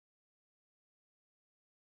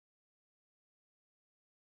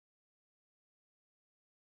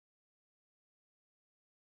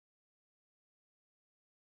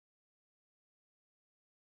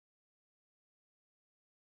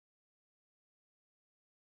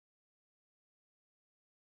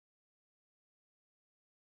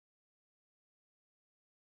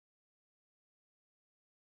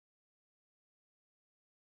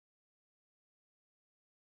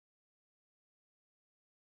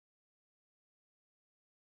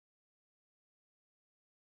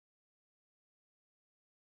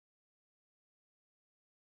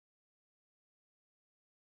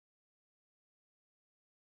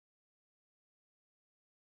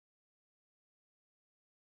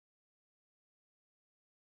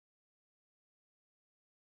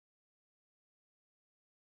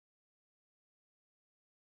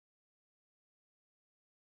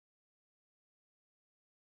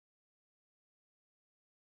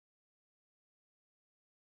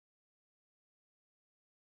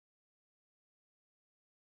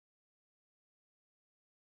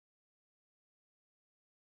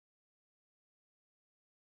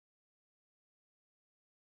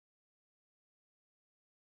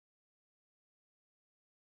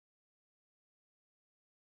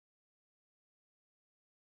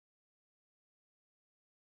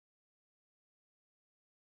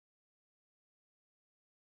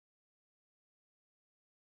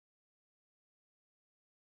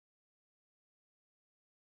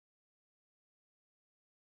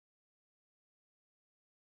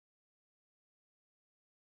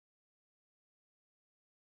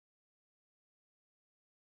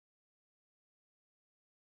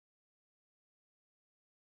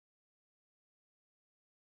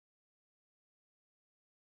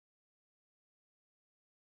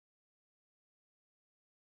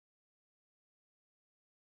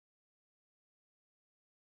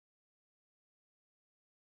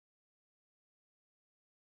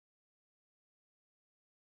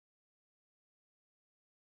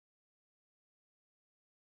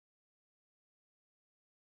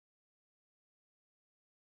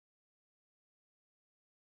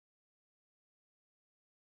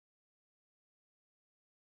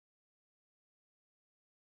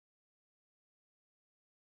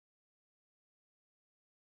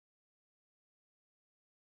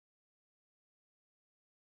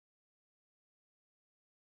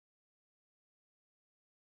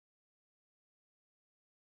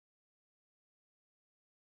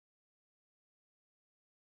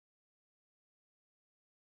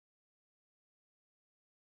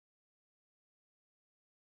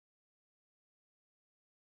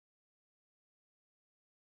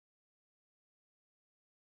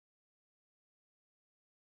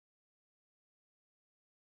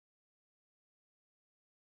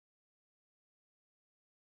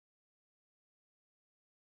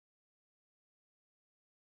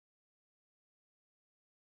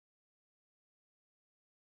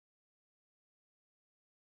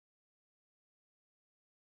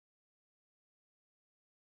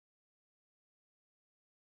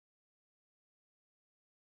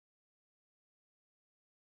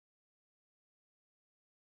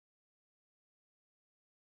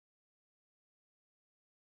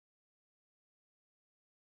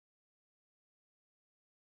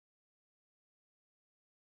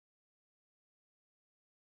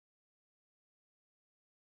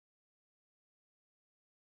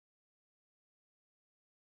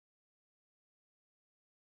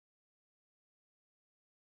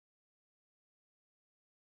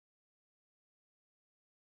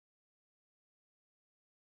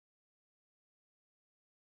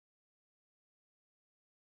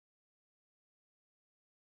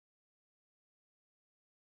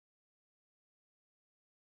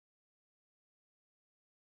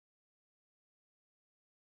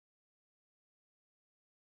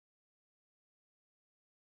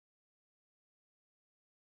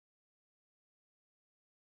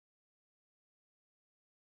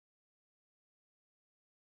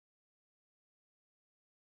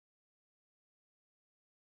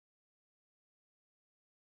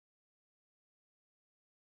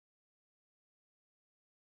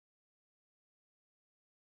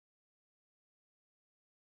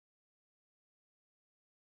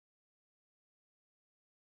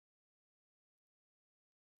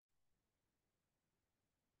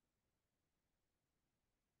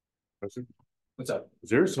Question. What's up? Is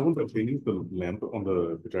there someone that changes the lamp on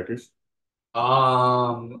the projectors?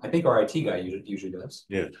 I think our IT guy usually does.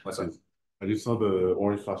 Yeah, What's up? 'cause I just saw the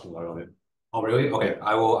orange flashing light on it. Oh, really? Yeah. Okay,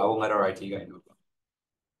 I will let our IT guy know.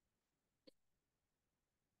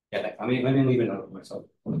 Yeah, let me leave a note for myself.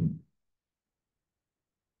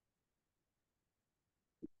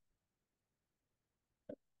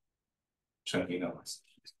 Trying to email myself.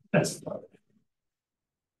 That's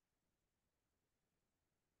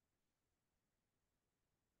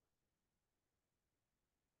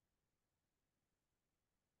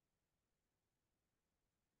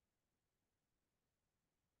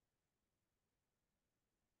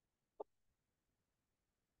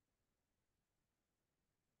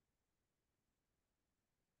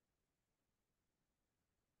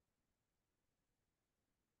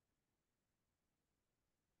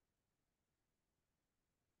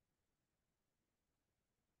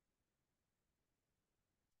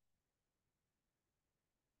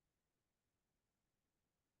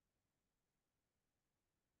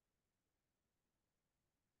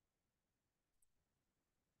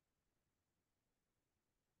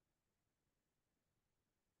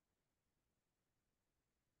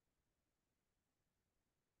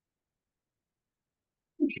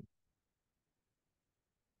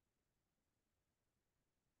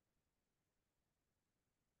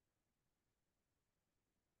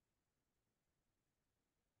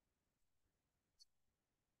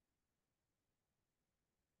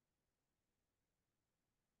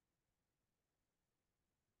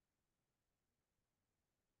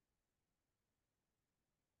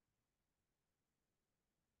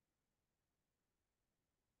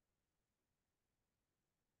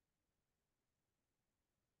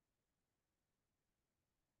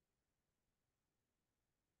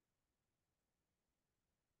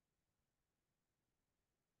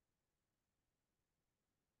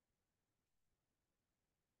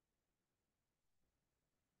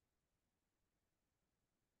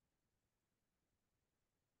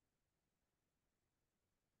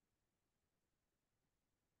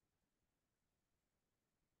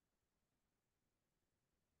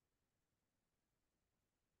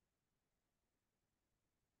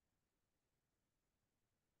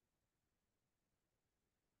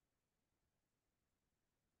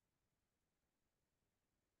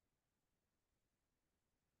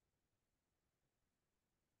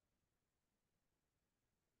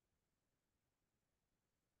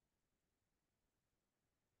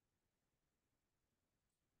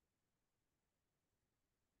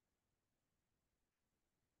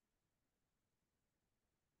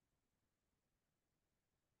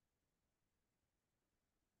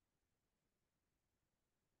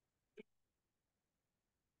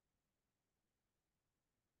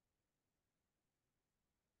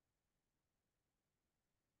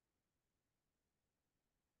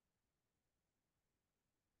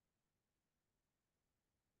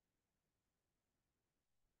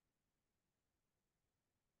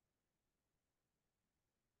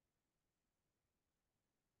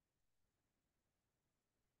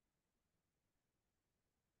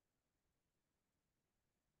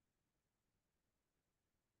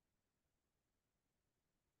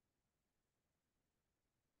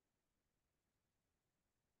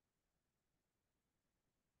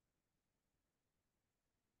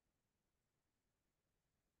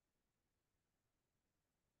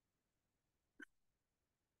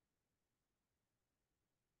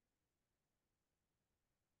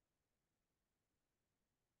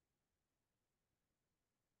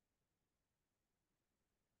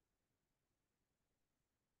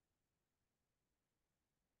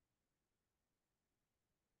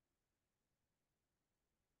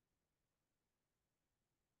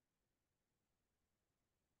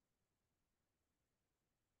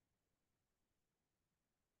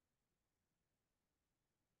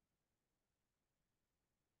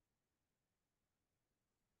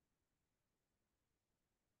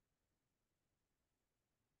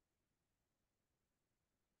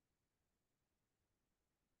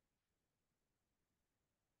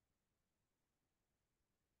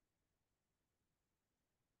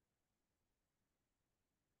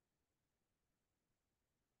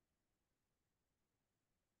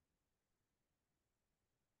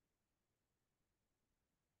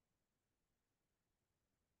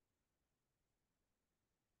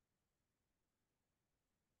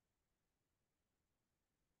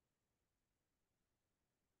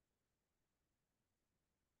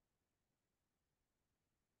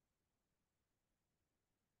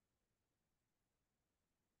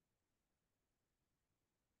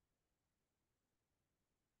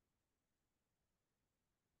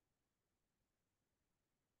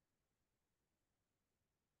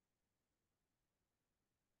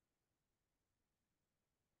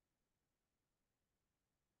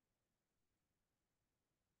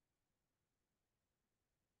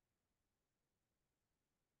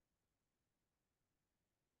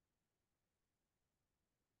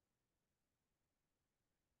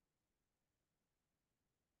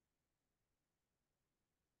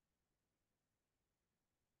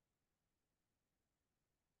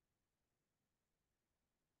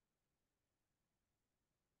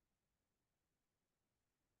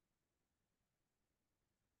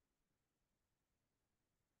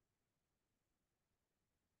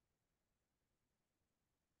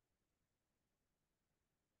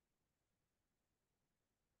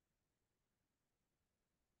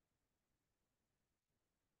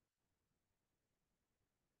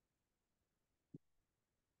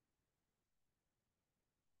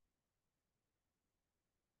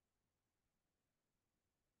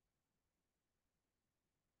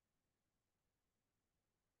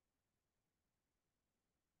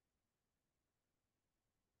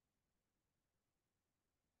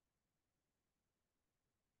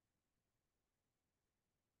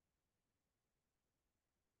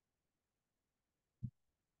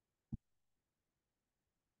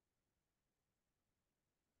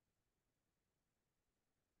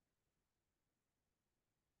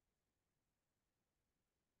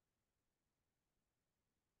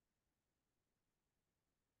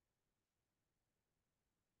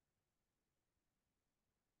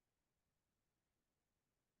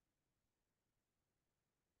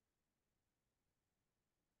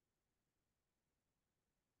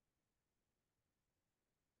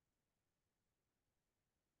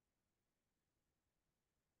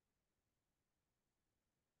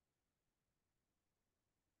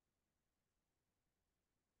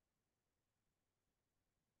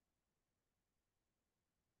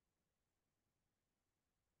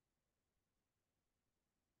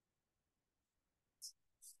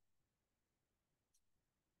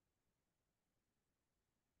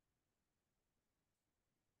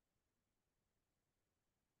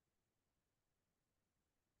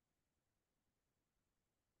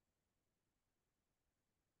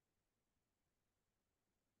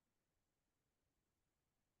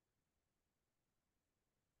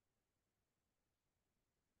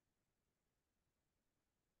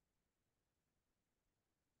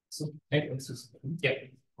Hey, this is, yeah.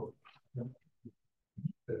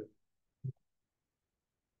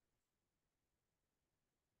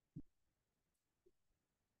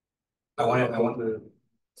 I want the,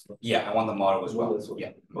 yeah, I want the model as well.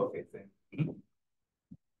 Yeah. Okay, thank you.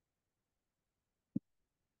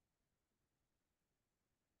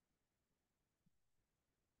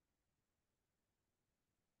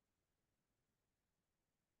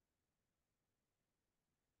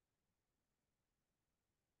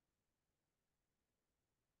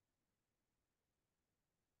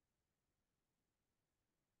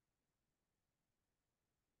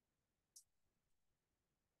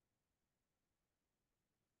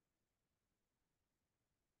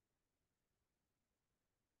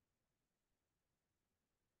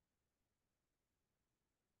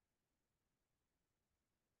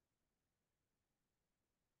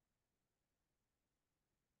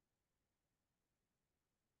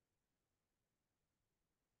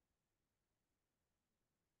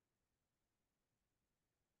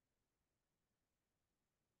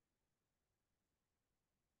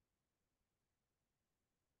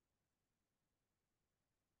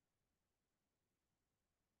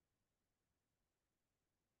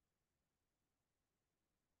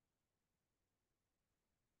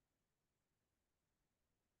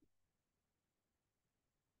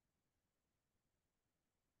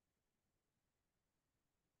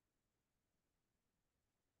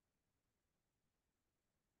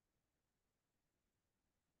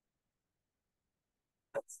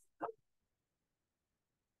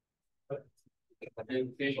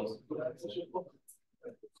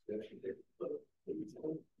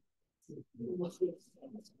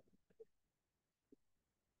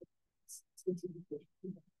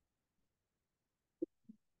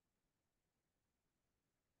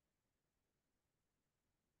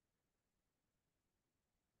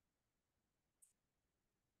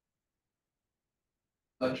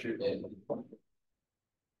 Not sure.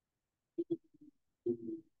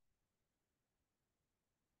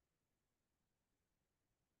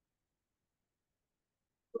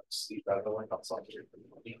 Sleep out of the way outside here.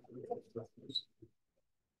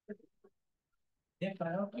 Yeah, I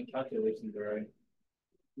hope my calculations are right.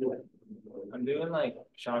 I'm doing like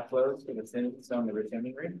shock flows for the sentence on the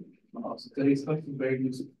returning rate. So today's question very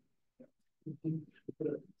useful.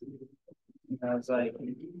 I was like,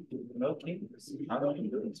 okay, how do I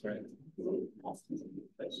do this right?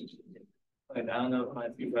 Like, I don't know if my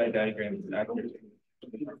P5 diagram is accurate.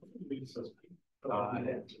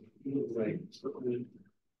 Like,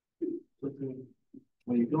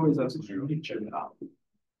 well, you can always ask if you check it out.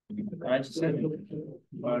 I just said,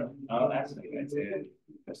 but I'll ask the guy to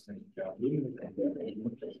test the job.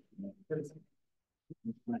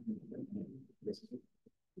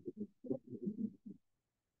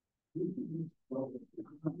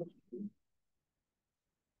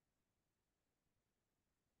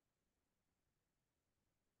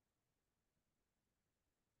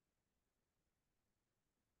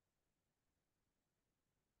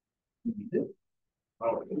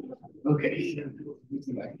 Oh, okay.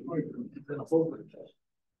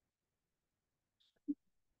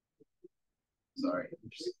 Sorry, I'm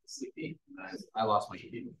just sleepy. I lost my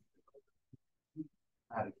key.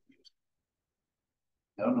 I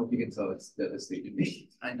don't know if you can tell it's devastating me.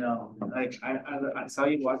 I know, like, I saw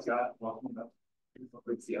you walking up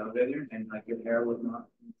towards the elevator and like your hair was not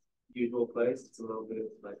usual place. It's a little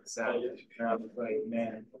bit like sad. And I was like,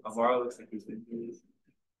 man, Alvaro looks like he's been through this.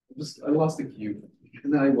 I lost the cube,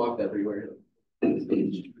 and then I walked everywhere. I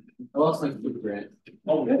lost my foot grant.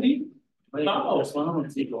 Oh, really? No, there's one on the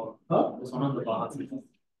sequel. Huh? There's one on the bottom.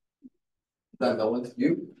 That no one's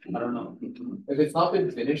cube? I don't know. If it's not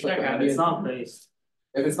been finished, like Check out, it's not based.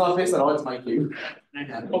 if it's not faced at all, it's my cube.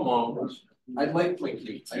 Come on. I'd like my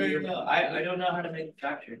cube. I don't know how to make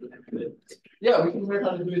factory. Yeah, we can learn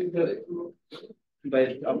how to do it together.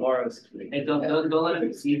 But Alvaro's. Hey, don't let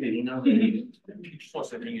him see it, you know.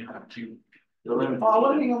 Supposed to bring it up to. Don't let him. Oh, I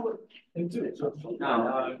want to hang out with him too.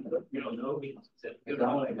 No, you don't know.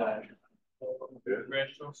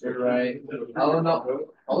 You're right. I don't know.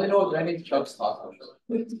 I only know a guy named Chuck's tacos.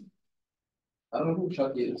 I don't know who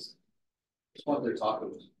Chuck is. Just want their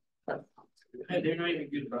tacos. Hey, they're not even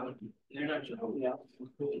good, bro. They're not just. Yeah.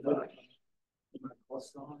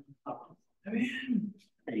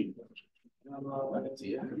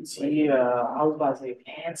 Yeah, I was about to say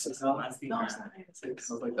pants. No,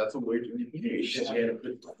 sounds like that's what we're doing.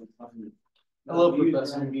 Hello,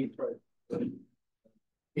 Professor.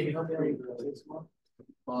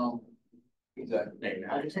 Exactly.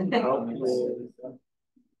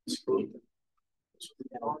 I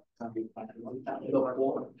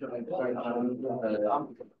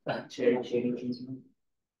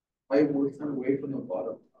worked away from the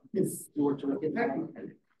bottom.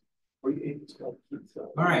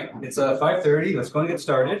 All right, it's 5:30. Let's go and get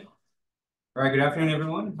started. All right, good afternoon,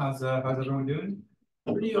 everyone. How's everyone doing?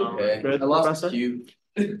 Pretty okay. I lost a Q.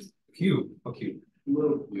 Q. Oh, Q.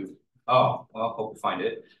 Little Q. Oh, well, hope to find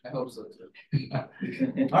it. I hope so too.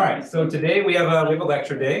 All right, so today we have a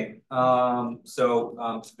lecture day. It's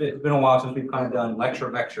been a while since we've kind of done lecture.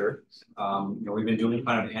 We've been doing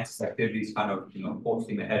kind of ANSYS activities, kind of full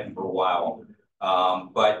steam ahead for a while.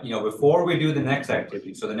 But before we do the next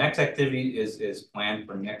activity, so the next activity is planned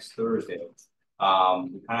for next Thursday. We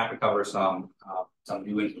kind of have to cover some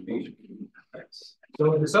new information.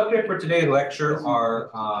 So the subject for today's lecture are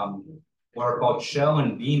what are called shell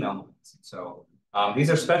and beam elements. So these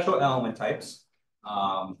are special element types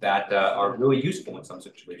that are really useful in some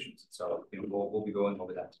situations. So we'll be going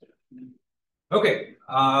over that today. Okay,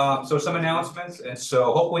 so some announcements, and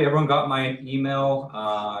so hopefully everyone got my email.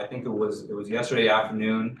 I think it was yesterday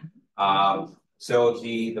afternoon. So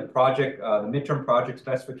the project, the midterm project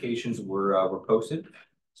specifications were posted.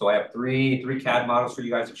 So I have three CAD models for you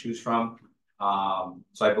guys to choose from.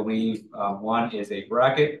 So I believe one is a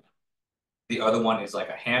bracket, the other one is like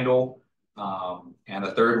a handle, and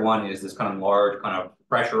the third one is this kind of large, kind of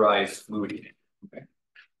pressurized fluid unit. Okay.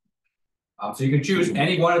 So you can choose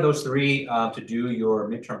any one of those three to do your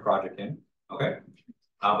midterm project in. Okay.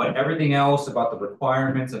 But everything else about the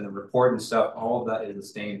requirements and the report and stuff, all of that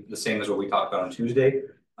is the same as what we talked about on Tuesday.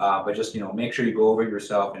 But just make sure you go over it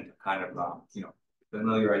yourself and kind of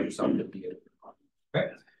familiarize yourself with the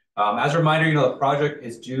okay. As a reminder, the project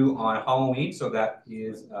is due on Halloween, so that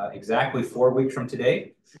is exactly 4 weeks from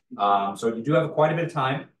today. So you do have quite a bit of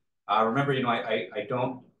time. Remember, I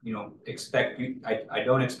don't expect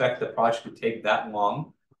the project to take that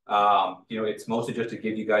long. It's mostly just to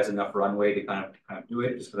give you guys enough runway to kind of do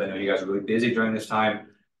it, just because I know you guys are really busy during this time.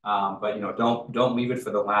 But don't leave it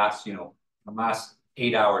for the last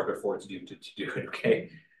 8 hours before it's due to do it.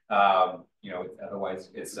 Okay.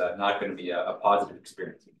 Otherwise it's not going to be a positive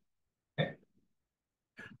experience. Okay.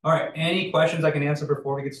 All right. Any questions I can answer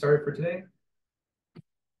before we get started for today?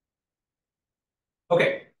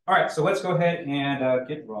 Okay. All right. So let's go ahead and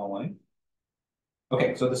get rolling.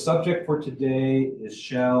 Okay. So the subject for today is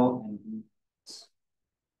shell and beams.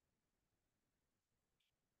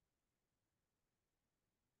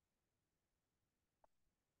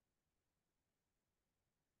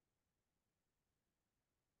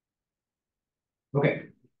 Okay.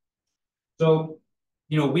 So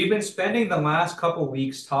we've been spending the last couple of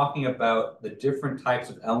weeks talking about the different types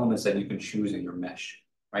of elements that you can choose in your mesh,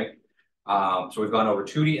 right? So we've gone over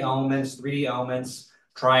 2D elements, 3D elements,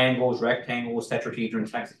 triangles, rectangles,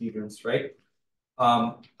 tetrahedrons, hexahedrons, right?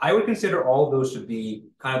 I would consider all of those to be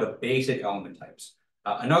kind of the basic element types.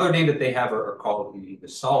 Another name that they have are called the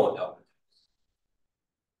solid element.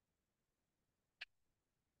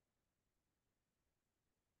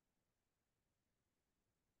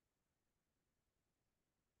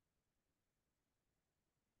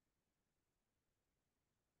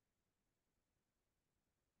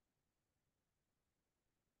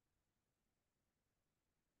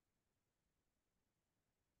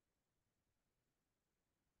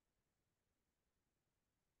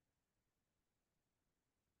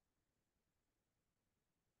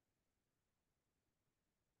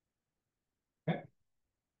 Okay.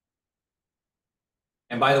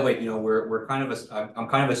 And by the way, we're kind of I'm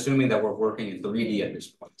kind of assuming that we're working in 3D at this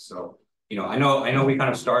point. So I know we kind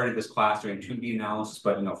of started this class doing 2D analysis,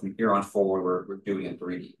 but from here on forward we're doing it in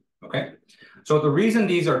 3D. Okay. So the reason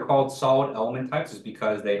these are called solid element types is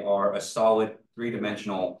because they are a solid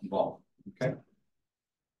 3-dimensional ball. Okay.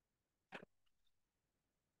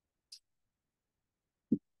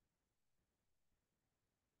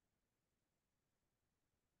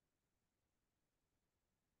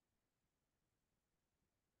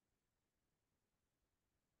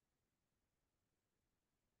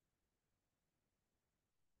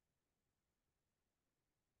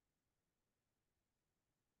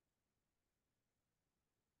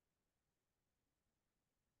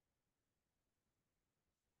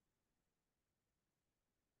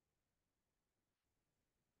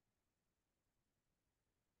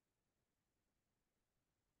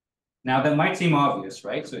 Now that might seem obvious,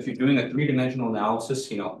 right? So if you're doing a 3-dimensional analysis,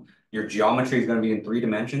 your geometry is going to be in 3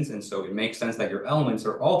 dimensions. And so it makes sense that your elements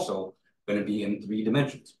are also going to be in 3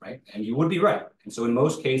 dimensions, right? And you would be right. And so in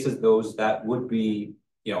most cases, that would be,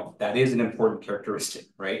 that is an important characteristic,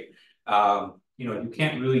 right? You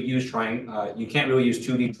can't really use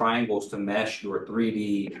 2D triangles to mesh your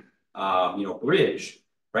 3D bridge,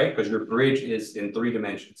 right? Because your bridge is in 3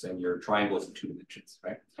 dimensions and your triangle is in 2 dimensions,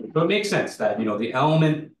 right? So it makes sense that, the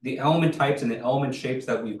element types and the element shapes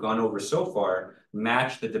that we've gone over so far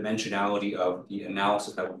match the dimensionality of the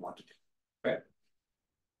analysis that we want to do, right?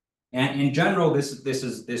 And in general, this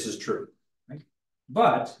is true, right?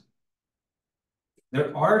 But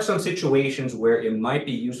there are some situations where it might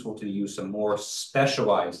be useful to use some more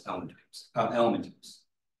specialized element types.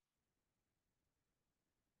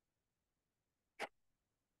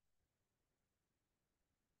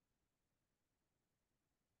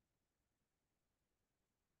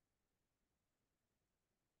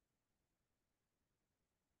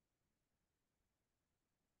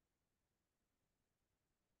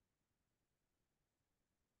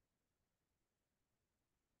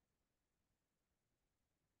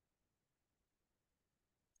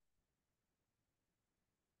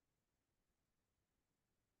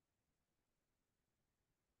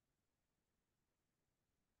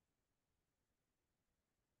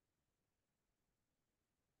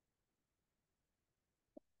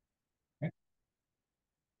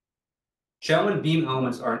 Shell and beam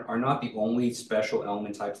elements are not the only special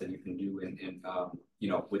element types that you can do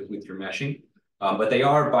with your meshing, but they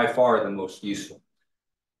are by far the most useful.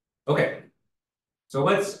 Okay, so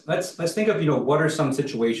let's think of what are some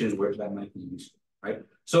situations where that might be useful, right?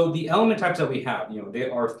 So the element types that we have, they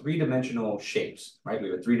are 3-dimensional shapes, right? We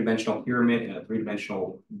have a 3-dimensional pyramid and a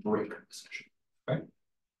 3-dimensional brick, essentially, right?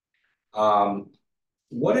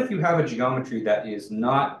 What if you have a geometry that is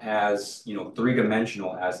not as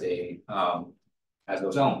 3-dimensional as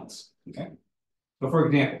those elements? Okay. So for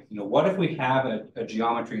example, what if we have a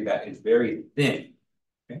geometry that is very thin?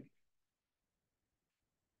 Okay.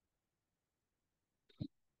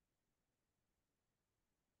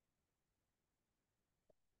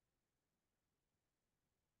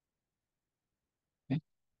 And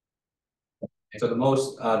so the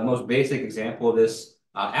most basic example of this,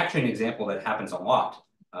 actually an example that happens a lot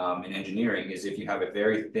in engineering, is if you have a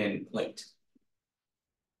very thin plate.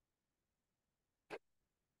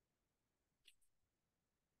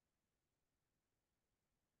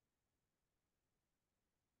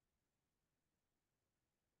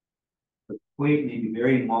 The plate may be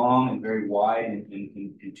very long and very wide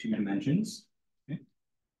in 2 dimensions. Okay.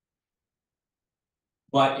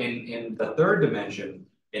 But in the 3rd dimension,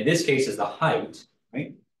 in this case is the height,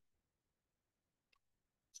 right?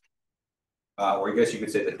 Or I guess you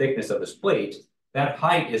could say the thickness of this plate, that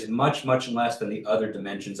height is much, much less than the other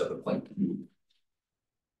dimensions of the plate.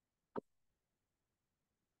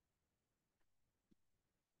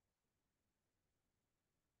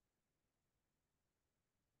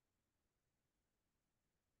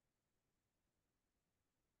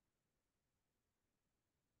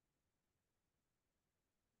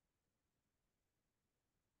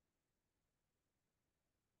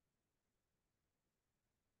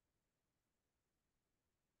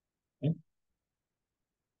 Okay.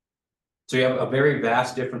 So you have a very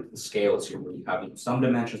vast difference in scales here, where you have some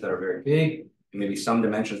dimensions that are very big, and maybe some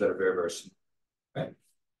dimensions that are very, very small. Okay.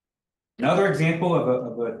 Another example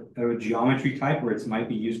of a geometry type where it might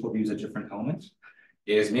be useful to use a different element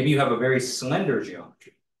is maybe you have a very slender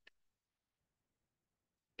geometry.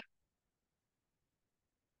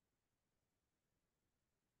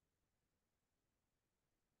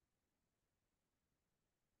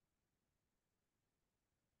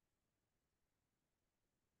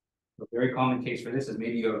 A very common case for this is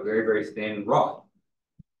maybe you have a very, very thin rod.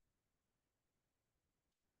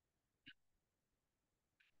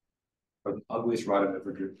 Or the ugliest rod I've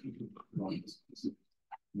ever driven.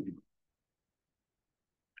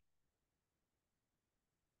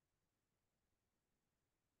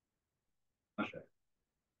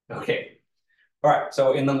 Okay. All right.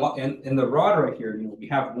 So in the rod right here, we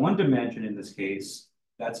have 1 dimension in this case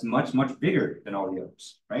that's much, much bigger than all the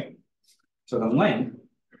others, right? So the length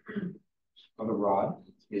of the rod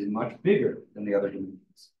is much bigger than the other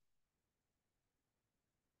dimensions.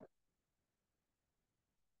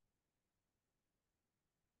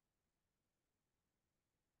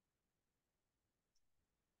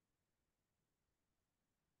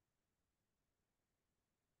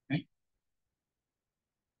 Okay.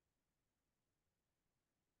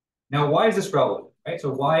 Now, why is this relevant? Right.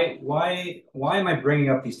 So why am I bringing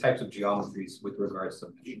up these types of geometries with regards to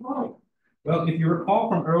mesh? Well, if you recall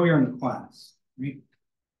from earlier in the class, right,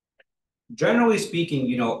 generally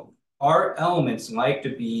speaking, our elements like to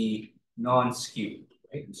be non-skewed,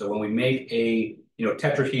 right? And so when we make a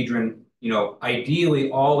tetrahedron, ideally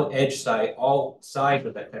all sides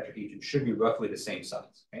of that tetrahedron should be roughly the same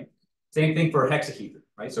size, right? Same thing for a hexahedron,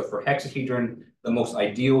 right? So for hexahedron, the most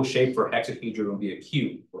ideal shape for a hexahedron would be a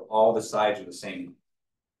cube, where all the sides are the same.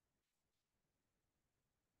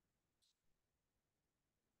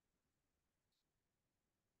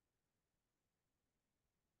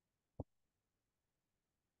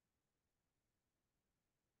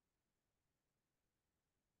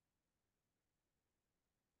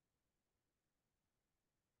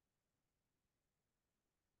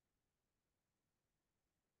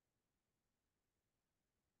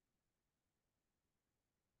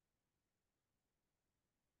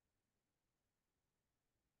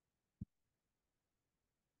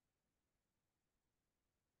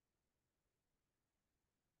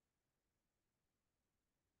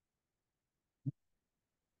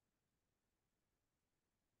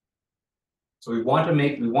 So we want to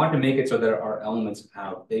make it so that our elements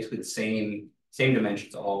have basically the same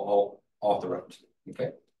dimensions all throughout.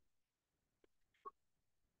 Okay.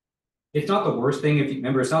 It's not the worst thing if you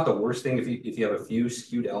remember. It's not the worst thing if you have a few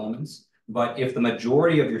skewed elements. But if the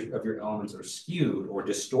majority of your elements are skewed or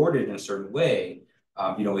distorted in a certain way,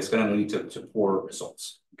 it's going to lead to poor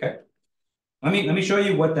results. Okay. Let me show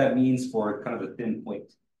you what that means for kind of a thin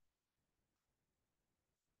plate.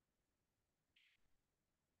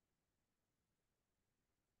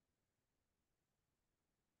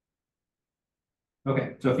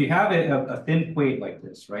 Okay, so if you have a thin plate like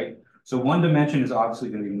this, right? So one dimension is obviously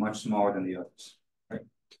going to be much smaller than the others, right?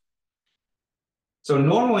 So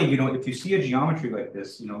normally, if you see a geometry like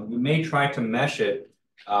this, you may try to mesh it,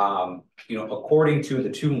 according to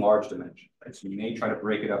the two large dimensions, right? So you may try to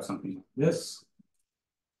break it up something like this.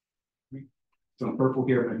 So in purple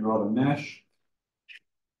here, I'm going to draw the mesh.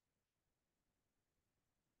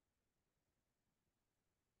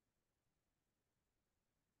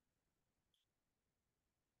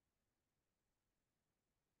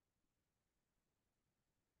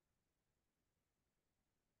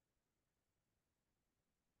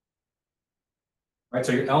 Right,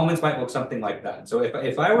 so your elements might look something like that. So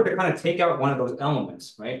if I were to kind of take out one of those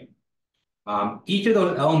elements, right, each of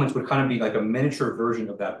those elements would kind of be like a miniature version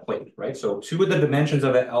of that plate, right? So two of the dimensions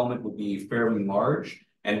of that element would be fairly large,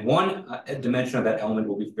 and one dimension of that element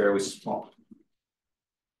will be fairly small.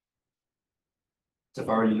 So if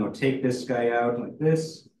I were to, take this guy out like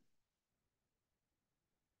this,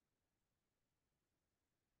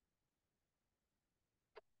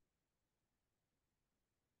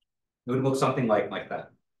 it would look something like that.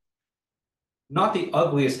 Not the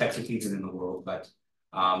ugliest hexahedron in the world, but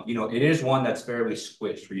it is one that's fairly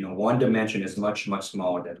squished. Where, one dimension is much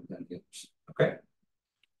smaller than the others. Okay.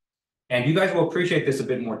 And you guys will appreciate this a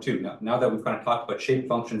bit more too, now that we've kind of talked about shape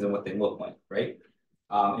functions and what they look like, right?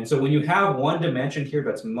 And so when you have one dimension here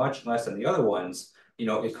that's much less than the other ones,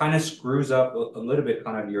 it kind of screws up a little bit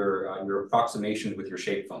kind of your approximation with your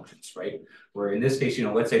shape functions, right? Where in this case,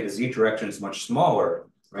 let's say the z direction is much smaller,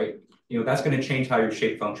 right? That's going to change how your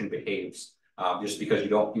shape function behaves, just because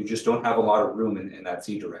you just don't have a lot of room in that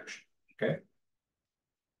z direction, okay?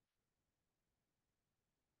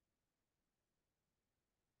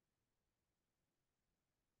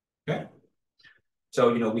 Okay.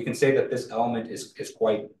 So, we can say that this element is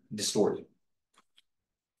quite distorted.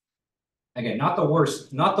 Again, not the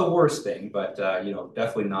worst thing, but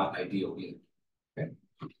definitely not ideal either. Okay.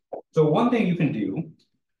 So one thing you can do,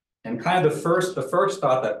 and kind of the first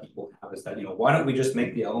thought that people have is that, why don't we just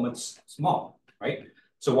make the elements small, right?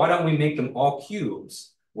 So why don't we make them all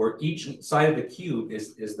cubes, where each side of the cube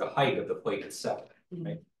is the height of the plate itself,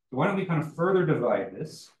 right? So why don't we kind of further divide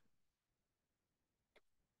this?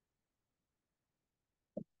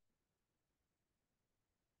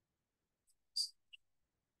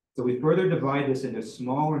 So we further divide this into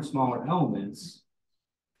smaller and smaller elements.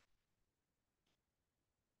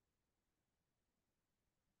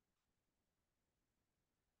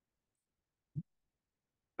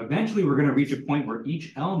 Eventually, we're going to reach a point where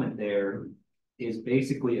each element there is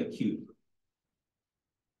basically a cube.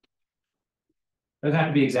 Doesn't have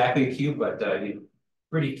to be exactly a cube, but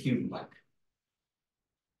pretty cube-like.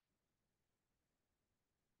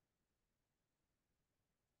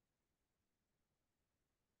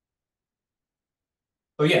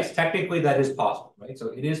 So yes, technically that is possible, right? So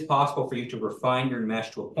it is possible for you to refine your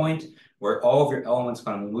mesh to a point where all of your elements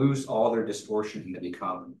kind of lose all their distortion and they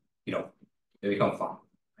become fine,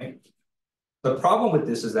 right? The problem with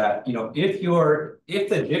this is that, if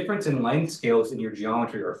the difference in length scales in your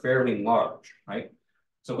geometry are fairly large, right?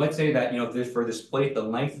 So let's say that, for this plate, the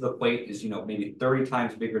length of the plate is, maybe 30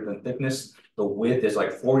 times bigger than thickness. The width is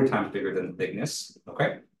like 40 times bigger than thickness,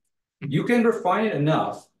 okay? You can refine it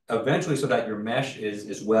enough eventually so that your mesh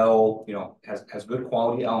is well, has good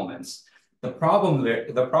quality elements. The problem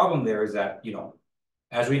there is that,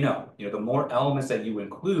 as we know, the more elements that you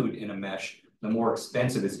include in a mesh, the more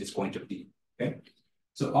expensive it's going to be, okay?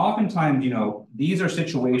 So oftentimes, these are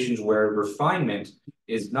situations where refinement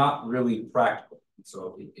is not really practical.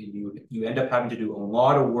 So you end up having to do a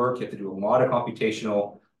lot of work, you have to do a lot of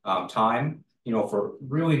computational time, for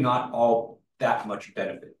really not all that much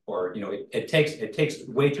benefit, or it takes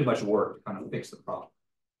way too much work to kind of fix the problem.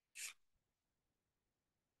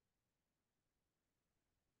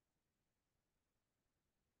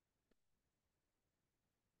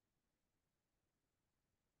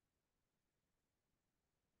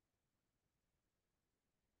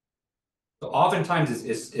 So oftentimes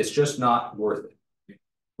it's just not worth it,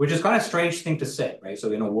 which is kind of a strange thing to say, right?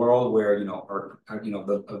 So in a world where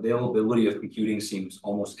the availability of computing seems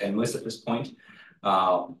almost endless at this point,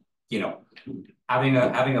 having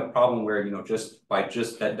a problem where just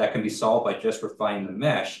that can be solved by just refining the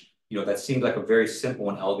mesh, that seems like a very simple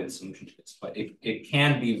and elegant solution to this, but it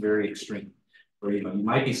can be very extreme, where you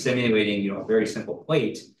might be simulating a very simple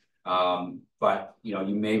plate. But you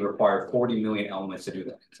may require 40 million elements to do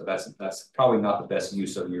that. So that's probably not the best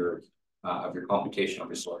use of your computational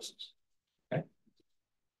resources. Okay.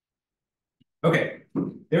 Okay.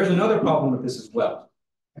 There's another problem with this as well.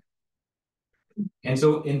 And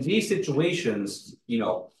so in these situations,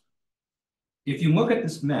 if you look at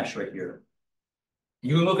this mesh right here,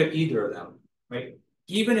 you can look at either of them, right?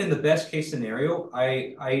 Even in the best case scenario,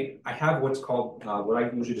 I have what's called what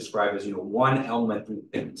I usually describe as one element through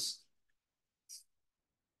thickness.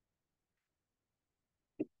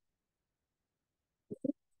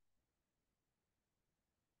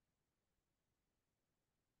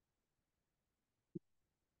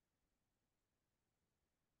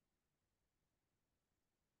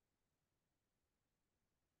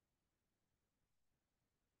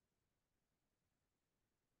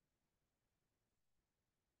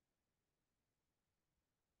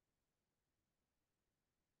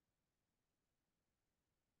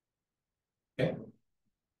 Okay.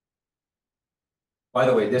 By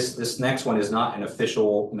the way, this next one is not an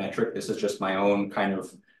official metric. This is just my own kind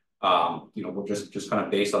of, we're just kind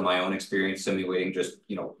of based on my own experience simulating just,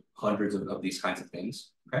 hundreds of these kinds of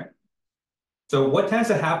things, okay? So what tends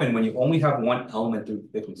to happen when you only have one element through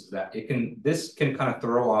thickness is that this can kind of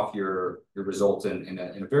throw off your results in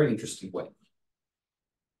a very interesting way.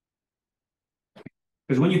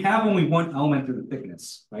 Because when you have only one element through the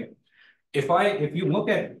thickness, right? If you look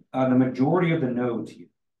at the majority of the nodes here,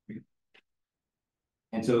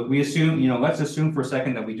 and so we assume, let's assume for a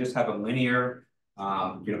second that we just have a linear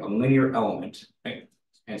element, right?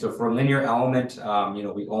 And so for a linear element,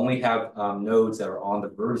 we only have nodes that are on the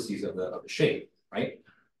vertices of the shape, right?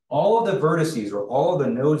 All of the vertices or all of the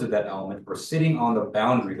nodes of that element are sitting on the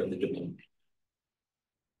boundary of the domain.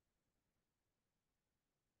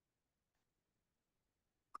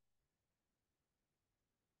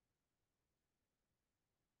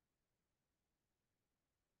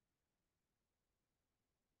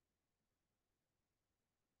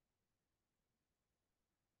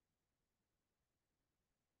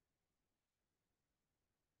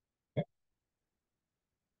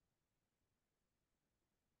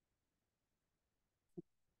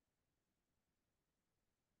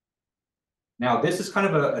 Now, this is kind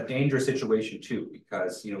of a dangerous situation too,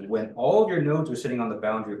 because when all of your nodes are sitting on the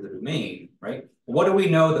boundary of the domain, right? What do we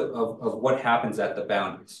know of what happens at the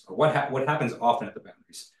boundaries, or what happens often at the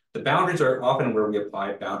boundaries? The boundaries are often where we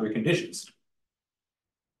apply boundary conditions.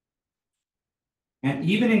 And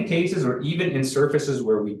even in cases, or even in surfaces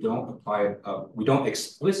where we don't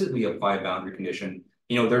explicitly apply a boundary condition,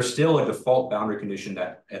 there's still a default boundary condition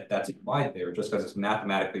that's applied there just because it's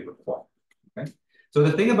mathematically required. Okay. So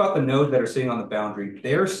the thing about the nodes that are sitting on the boundary,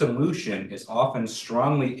 their solution is often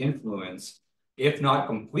strongly influenced, if not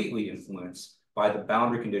completely influenced, by the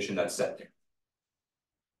boundary condition that's set there.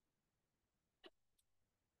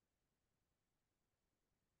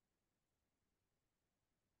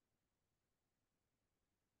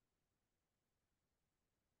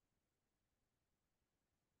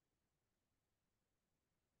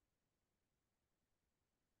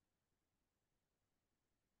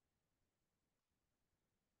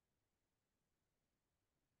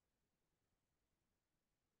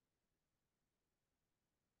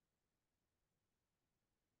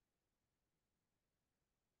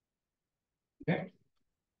 Okay.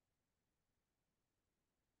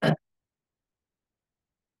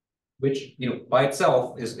 Which, by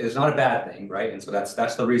itself is not a bad thing, right? And so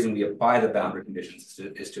that's the reason we apply the boundary conditions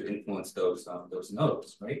is to influence those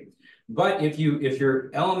nodes, right? But if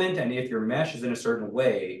your element and if your mesh is in a certain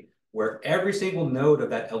way where every single node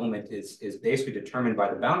of that element is basically determined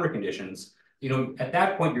by the boundary conditions, at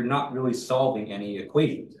that point, you're not really solving any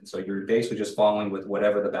equations. And so you're basically just following with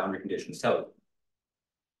whatever the boundary conditions tell you.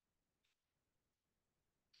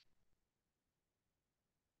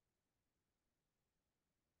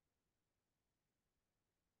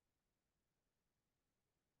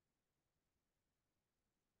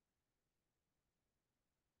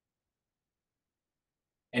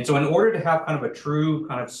 And so in order to have kind of a true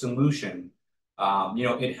kind of solution,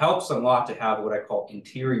 it helps a lot to have what I call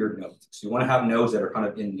interior nodes. So you want to have nodes that are kind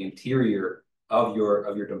of in the interior of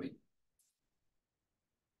your domain.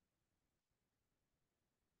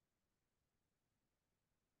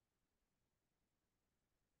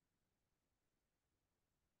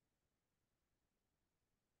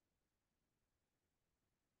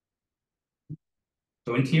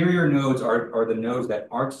 So interior nodes are the nodes that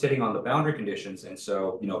aren't sitting on the boundary conditions, and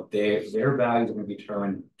so their values are going to be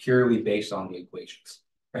determined purely based on the equations.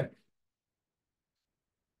 Okay.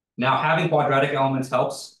 Now having quadratic elements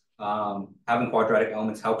helps. Having quadratic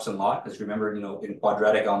elements helps a lot because remember, in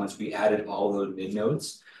quadratic elements we added all those mid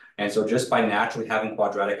nodes, and so just by naturally having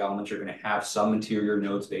quadratic elements, you're going to have some interior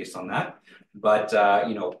nodes based on that. But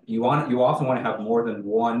you often want to have more than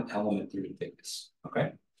one element through the thickness.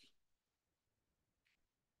 Okay.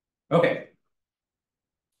 Okay.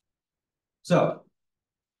 So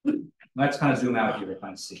let's kind of zoom out here to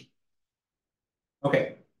kind of see.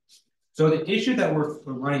 Okay. So the issue that we're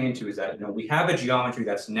running into is that we have a geometry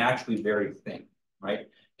that's naturally very thin, right?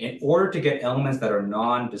 In order to get elements that are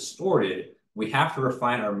non-distorted, we have to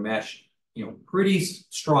refine our mesh, pretty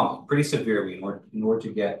strong, pretty severely in order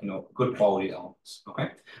to get good quality elements.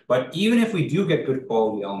 Okay. But even if we do get good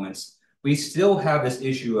quality elements, we still have this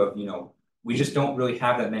issue of we just don't really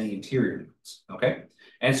have that many interior nodes. Okay.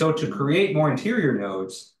 And so to create more interior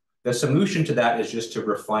nodes, the solution to that is just to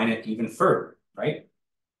refine it even further, right?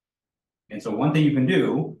 And so one thing you can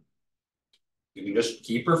do, you can just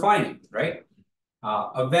keep refining, right?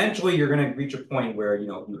 Eventually, you're going to reach a point where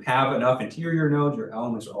you have enough interior nodes, your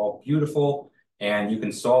elements are all beautiful, and you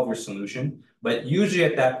can solve your solution. But usually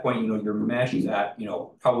at that point, your mesh is at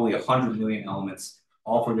probably 100 million elements,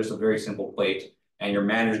 all for just a very simple plate. And your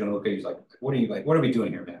manager's going to look at you like, what are we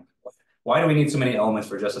doing here, man? Why do we need so many elements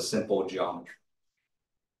for just a simple geometry?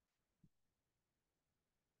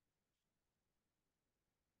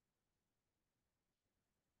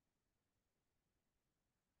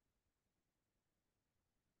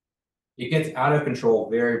 It gets out of control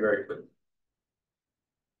very, very quickly.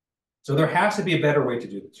 So there has to be a better way to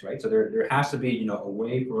do this, right? So there has to be, a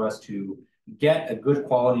way for us to get a good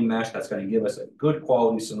quality mesh that's going to give us a good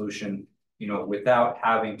quality solution, without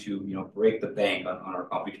having to, break the bank on our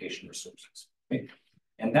computation resources. Okay?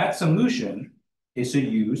 And that solution is to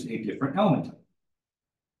use a different element type.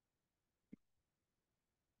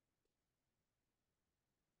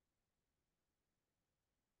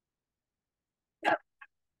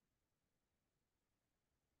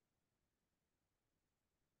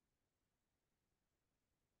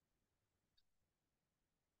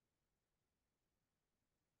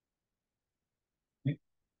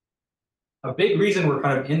 A big reason we're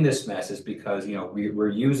kind of in this mess is because we're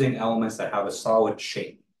using elements that have a solid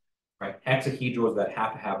shape, right? Hexahedrals that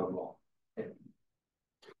have to have a wall. Okay?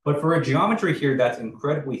 But for a geometry here that's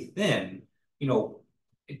incredibly thin,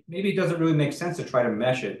 maybe it doesn't really make sense to try to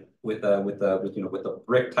mesh it with a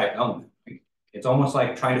brick type element. Right? It's almost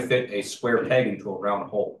like trying to fit a square peg into a round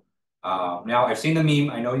hole. Now I've seen the meme.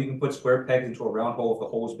 I know you can put square pegs into a round hole if the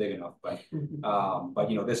hole is big enough, but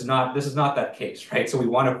this is not that case, right? So we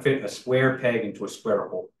want to fit a square peg into a square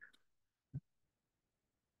hole.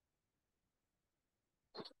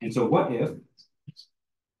 And so what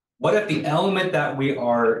if the element that we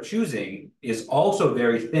are choosing is also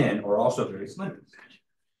very thin or also very slender?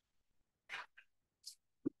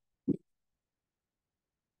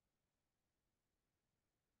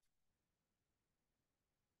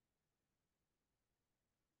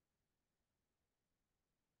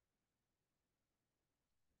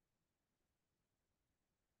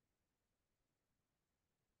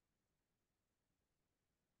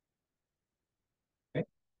 Okay.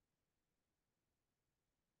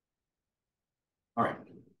 All right.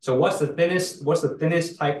 So what's the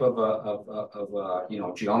thinnest type of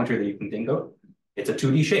geometry that you can think of? It's a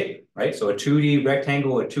 2D shape, right? So a 2D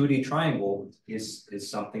rectangle, a 2D triangle is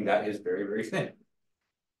something that is very, very thin.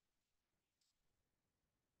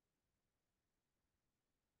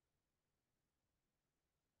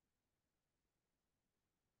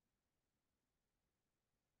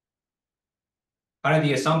 Kind of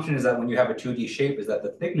the assumption is that when you have a 2D shape is that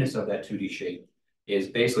the thickness of that 2D shape is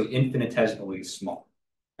basically infinitesimally small.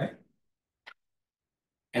 Okay.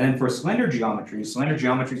 And then for slender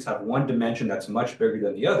geometries have one dimension that's much bigger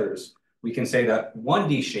than the others. We can say that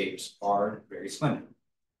 1D shapes are very slender.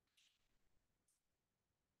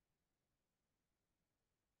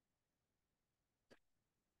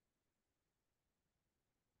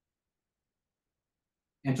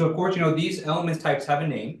 And so, of course, these elements types have a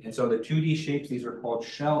name. And so the 2D shapes, these are called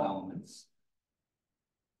shell elements.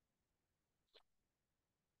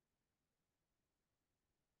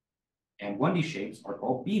 And 1D shapes are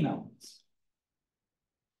called beam elements.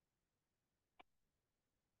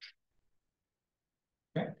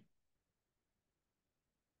 Okay.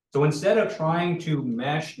 So instead of trying to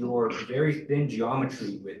mesh your very thin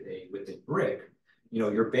geometry with a brick,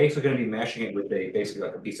 you're basically going to be meshing it with basically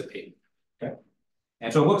like a piece of paper. Okay.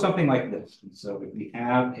 And so it looks something like this. And so if we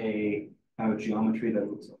have a kind of geometry that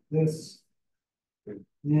looks like this, very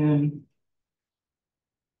thin.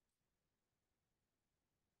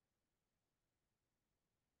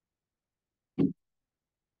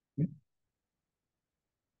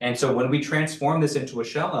 And so when we transform this into a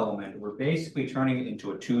shell element, we're basically turning it into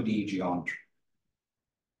a 2D geometry.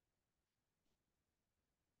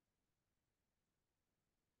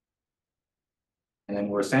 And then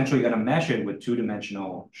we're essentially going to mesh it with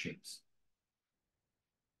two-dimensional shapes.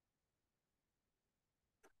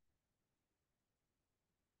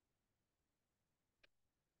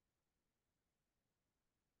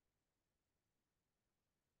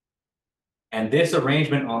 And this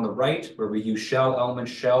arrangement on the right, where we use shell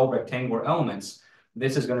elements, shell rectangular elements,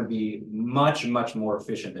 this is going to be much, much more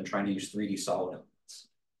efficient than trying to use 3D solid elements.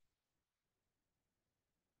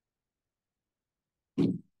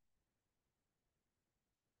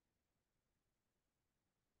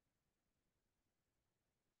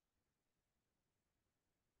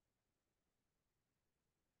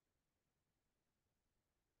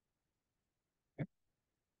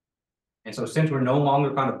 And so since we're no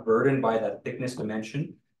longer kind of burdened by that thickness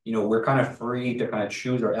dimension, we're kind of free to kind of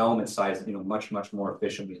choose our element size, much, much more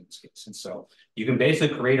efficiently in this case. And so you can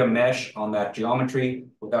basically create a mesh on that geometry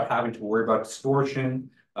without having to worry about distortion,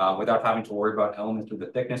 without having to worry about elements with the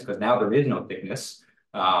thickness, because now there is no thickness,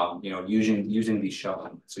 using these shell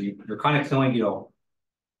elements. So you're kind of killing,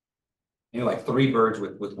 like 3 birds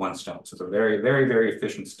with 1 stone. So it's a very, very, very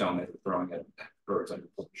efficient stone that you're throwing at birds under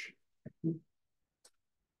push.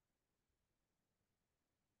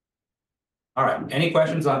 All right, any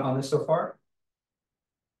questions on this so far?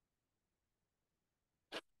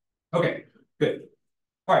 Okay, good.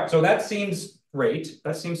 All right, so that seems great.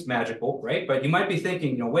 That seems magical, right? But you might be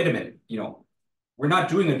thinking, wait a minute, we're not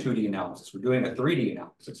doing a 2D analysis, we're doing a 3D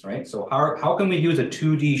analysis, right? So how can we use a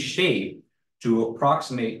 2D shape to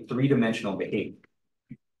approximate 3-dimensional behavior?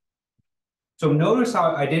 So notice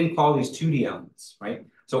how I didn't call these 2D elements, right?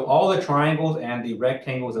 So all the triangles and the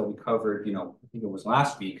rectangles that we covered, I think it was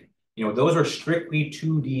last week, those are strictly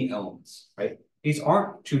 2D elements, right? These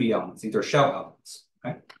aren't 2D elements, these are shell elements,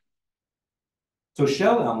 okay? So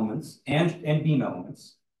shell elements and beam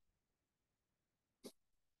elements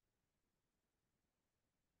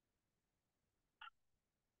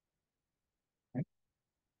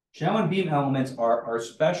shell and beam elements are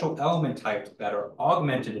special element types that are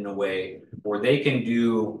augmented in a way where they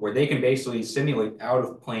can basically simulate out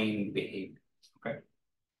of plane behavior. Okay.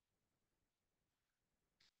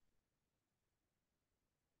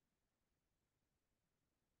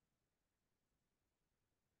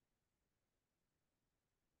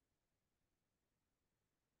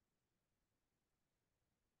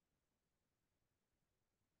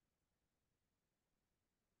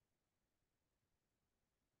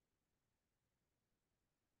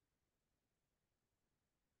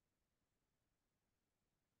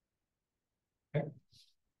 Okay.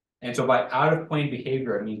 And so by out of plane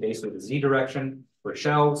behavior, I mean basically the Z direction for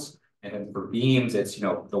shells, and then for beams, it's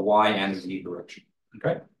the Y and the Z direction.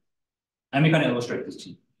 Okay. Let me kind of illustrate this to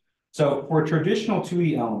you. So for a traditional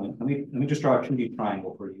 2D element, let me just draw a 2D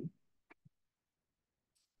triangle for you.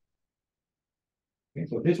 Okay,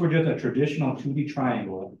 so if this were just a traditional 2D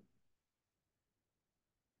triangle,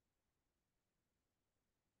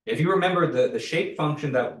 if you remember the shape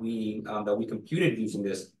function that we computed using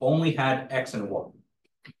this only had X and Y.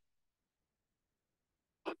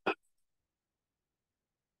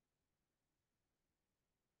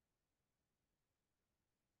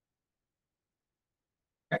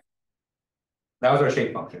 Okay. That was our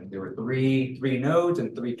shape function. There were three nodes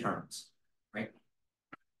and 3 terms, right?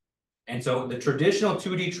 And so the traditional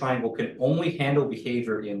 2D triangle can only handle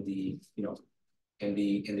behavior in the in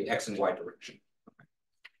the X and Y direction.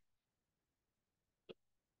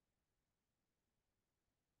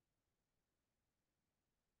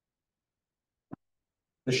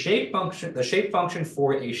 the shape function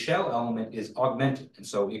for a shell element is augmented, and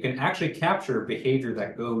so you can actually capture behavior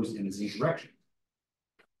that goes in the z direction.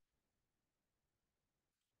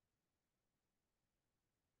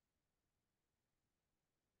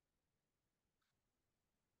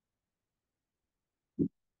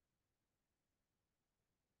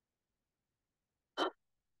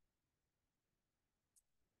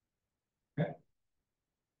 Okay.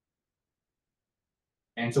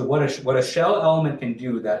 And so what a shell element can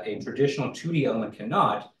do that a traditional 2D element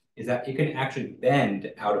cannot is that it can actually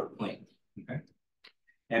bend out of plane. Okay.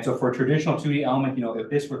 And so for a traditional 2D element, you know, if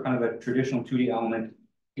this were kind of a traditional 2D element,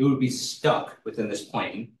 it would be stuck within this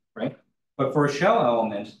plane, right? But for a shell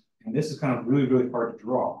element, and this is kind of really, really hard to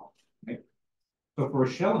draw, right? So for a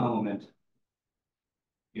shell element,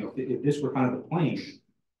 you know, if this were kind of the plane,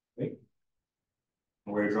 right?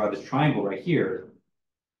 And we're going to draw this triangle right here,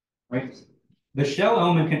 right? The shell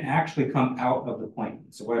element can actually come out of the plane.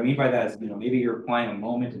 So what I mean by that is, you know, maybe you're applying a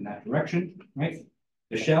moment in that direction, right?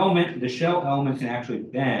 The shell element can actually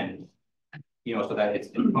bend, you know, so that it's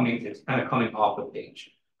kind of coming off the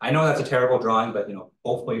page. I know that's a terrible drawing, but you know,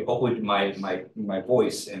 hopefully my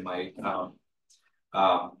voice and my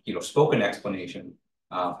you know, spoken explanation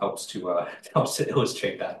helps to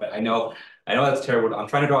illustrate that. But I know that's terrible. I'm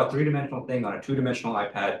trying to draw a 3-dimensional thing on a 2-dimensional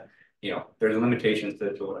iPad. You know, there's limitations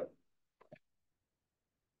to what I.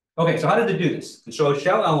 Okay, so how did it do this? So a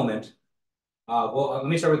shell element, well, let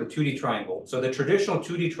me start with the 2D triangle. So the traditional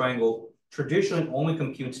 2D triangle traditionally only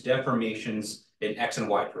computes deformations in X and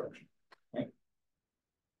Y direction, right?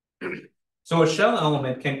 So a shell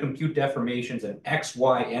element can compute deformations in X,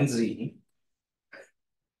 Y, and Z.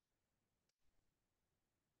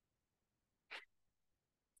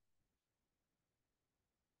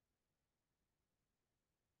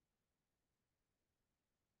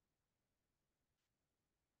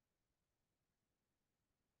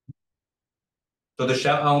 So the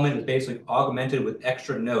shell element is basically augmented with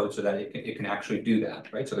extra nodes so that it can actually do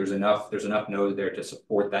that, right? So there's enough nodes there to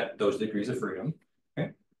support those degrees of freedom.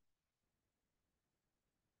 Okay.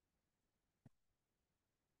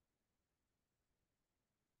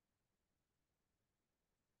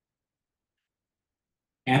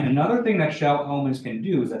 And another thing that shell elements can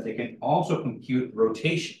do is that they can also compute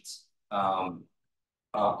rotations on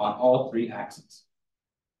all 3 axes.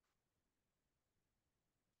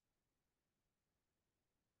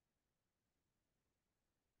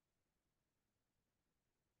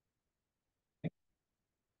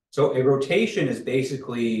 So a rotation is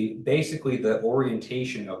basically the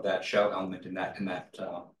orientation of that shell element in that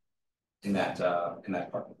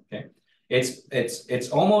part. Okay,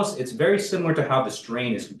 it's very similar to how the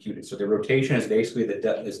strain is computed. So the rotation is basically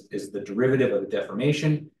the derivative of the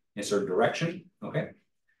deformation in a certain direction. Okay,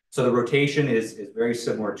 so the rotation is very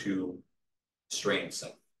similar to strain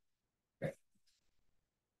itself. Okay,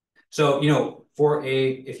 so you know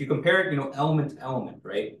if you compare it, you know, element to element,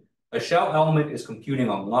 right? A shell element is computing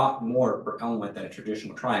a lot more per element than a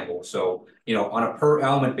traditional triangle. So, you know, on a per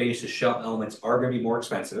element basis, shell elements are going to be more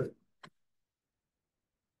expensive.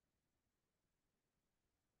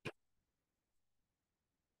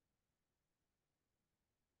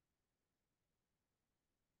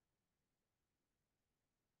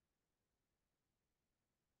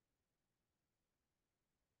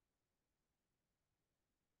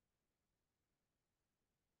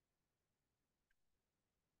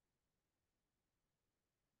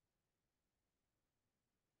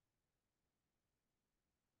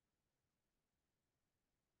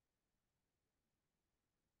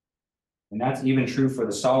 And that's even true for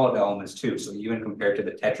the solid elements too. So even compared to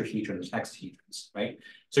the tetrahedrons and hexahedrons, right?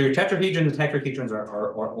 So your tetrahedrons and tetrahedrons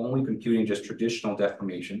are only computing just traditional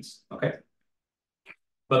deformations, okay?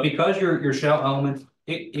 But because your shell element,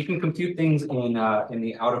 it can compute things in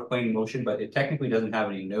the out of plane motion, but it technically doesn't have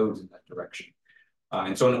any nodes in that direction.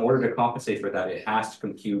 And so in order to compensate for that, it has to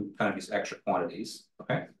compute kind of these extra quantities,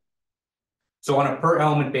 okay? So on a per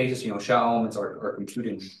element basis, you know, shell elements are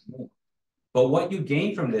computing more. But what you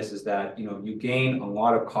gain from this is that, you know, you gain a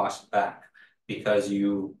lot of cost back because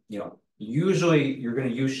you know, usually you're going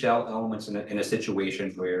to use shell elements in a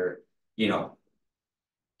situation where, you know,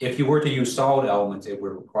 if you were to use solid elements, it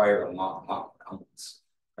would require a lot more elements.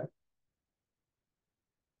 Okay.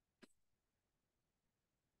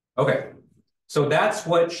 Okay. So that's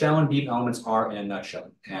what shell and beam elements are in a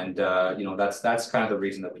nutshell. And, you know, that's kind of the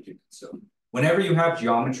reason that we do this. So whenever you have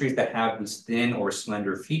geometries that have these thin or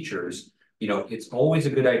slender features, you know, it's always a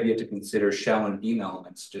good idea to consider shell and beam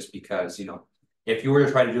elements just because, you know, if you were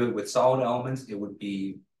to try to do it with solid elements, it would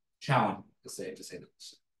be challenging to say the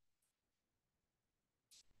least.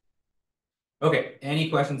 Okay, any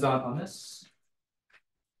questions on this?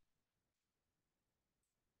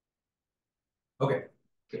 Okay,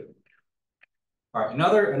 good. All right,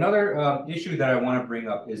 another issue that I want to bring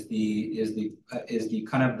up is the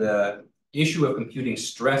kind of the issue of computing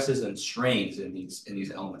stresses and strains in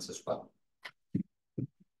these elements as well.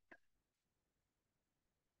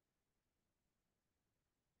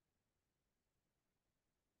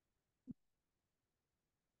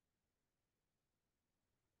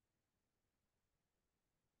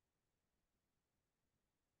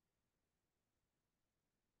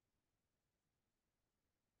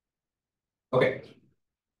 Okay.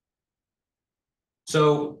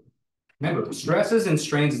 So remember, stresses and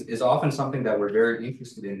strains is often something that we're very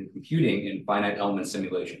interested in computing in finite element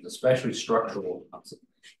simulations, especially structural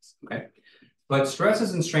simulations, okay? But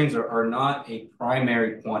stresses and strains are not a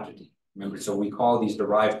primary quantity. Remember, so we call these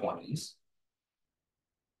derived quantities.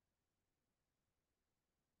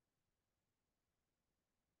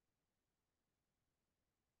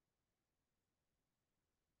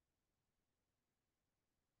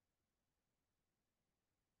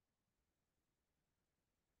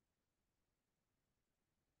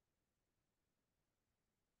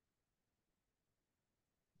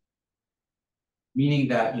 Meaning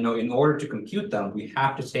that, in order to compute them, we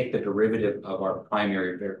have to take the derivative of our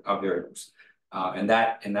primary variables. And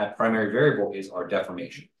that primary variable is our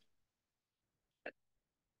deformation.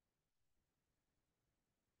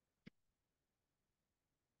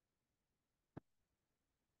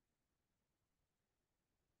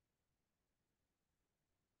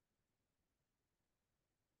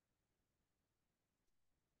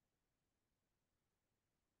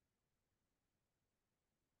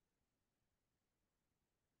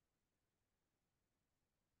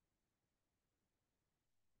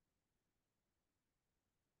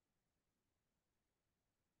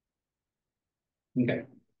 Okay.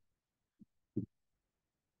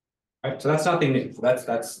 All right, so that's nothing new. So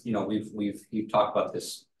that's we've talked about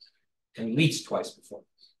this at least twice before.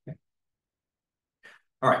 Okay.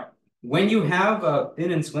 All right. When you have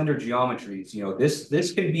thin and slender geometries,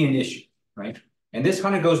 this can be an issue, right? And this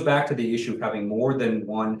kind of goes back to the issue of having more than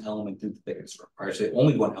one element through the thickness, or I say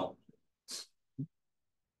only one element.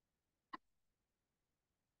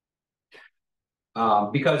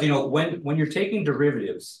 Because when you're taking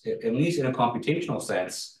derivatives, at least in a computational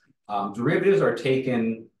sense, derivatives are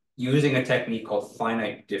taken using a technique called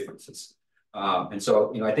finite differences. And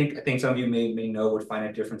so I think some of you may know what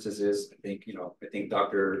finite differences is. I think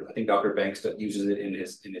Dr. Banks uses it in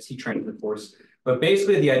his heat transfer course. But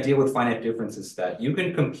basically, the idea with finite differences is that you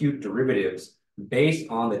can compute derivatives based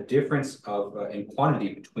on the difference of in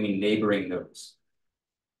quantity between neighboring nodes.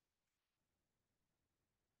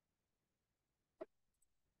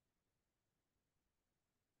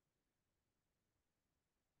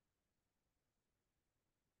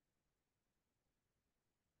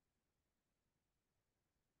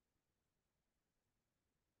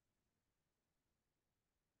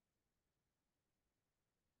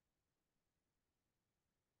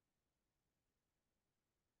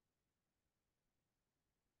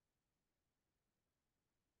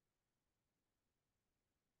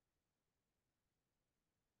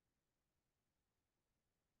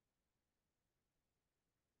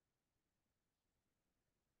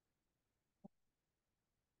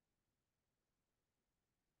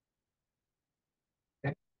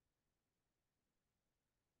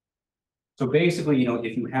 So basically,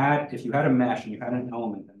 if you had a mesh and you had an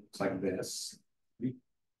element that looks like this.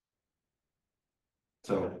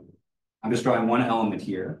 So I'm just drawing one element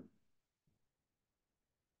here.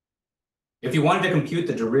 If you wanted to compute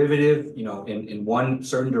the derivative, in one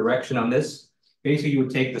certain direction on this, basically you would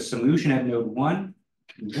take the solution at node 1,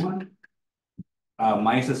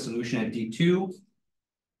 minus the solution at D2,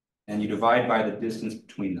 and you divide by the distance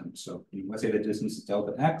between them. So let's say the distance is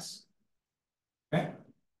delta x. Okay.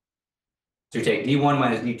 So you take D1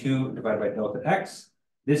 minus D2 divided by delta x.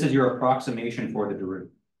 This is your approximation for the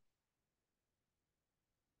derivative.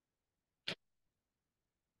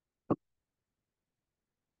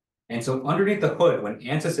 And so underneath the hood, when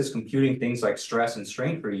ANSYS is computing things like stress and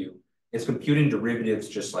strain for you, it's computing derivatives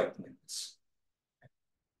just like this.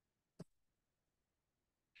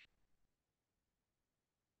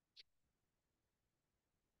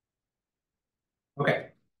 Okay.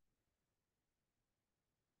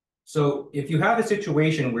 So if you have a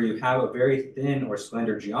situation where you have a very thin or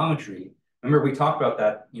slender geometry, remember we talked about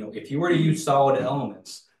that, if you were to use solid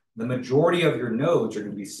elements, the majority of your nodes are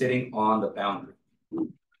going to be sitting on the boundary.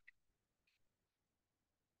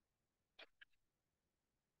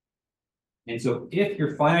 And so if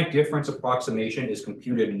your finite difference approximation is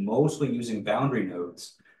computed mostly using boundary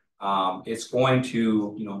nodes, it's going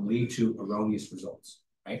to lead to erroneous results.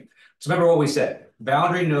 right? So remember what we said,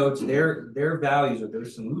 boundary nodes, their values or their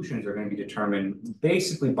solutions are going to be determined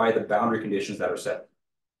basically by the boundary conditions that are set,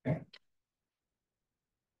 okay?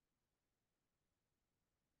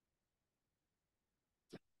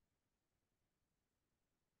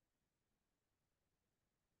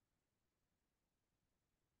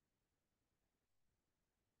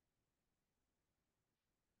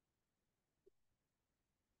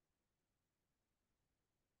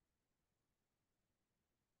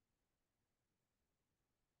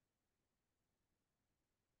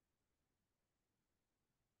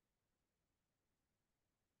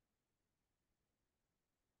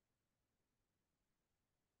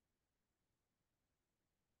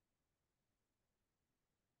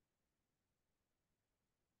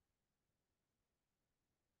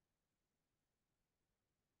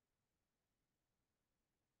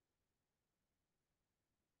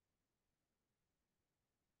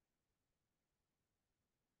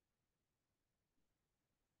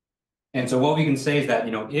 And so what we can say is that,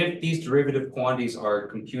 if these derivative quantities are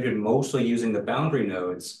computed mostly using the boundary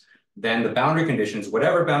nodes, then the boundary conditions,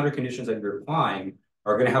 whatever boundary conditions that you're applying,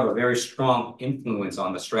 are going to have a very strong influence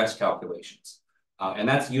on the stress calculations. And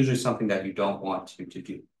that's usually something that you don't want to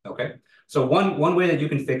do, okay? So one way that you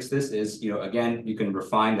can fix this is, again, you can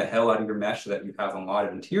refine the hell out of your mesh so that you have a lot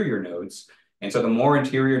of interior nodes. And so the more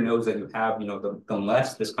interior nodes that you have, the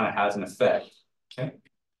less this kind of has an effect, okay?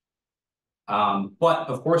 But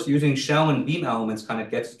of course, using shell and beam elements kind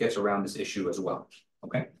of gets around this issue as well,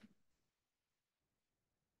 okay?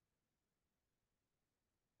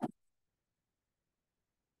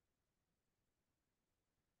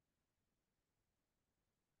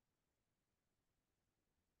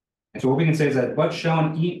 And so what we can say is that but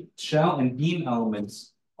shell and beam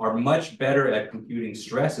elements are much better at computing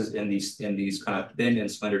stresses in these kind of thin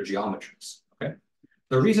and slender geometries, okay?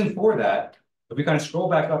 The reason for that, if we kind of scroll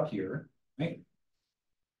back up here, right?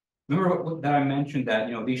 Remember that I mentioned that,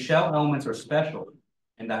 these shell elements are special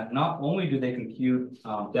and that not only do they compute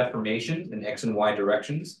deformations in X and Y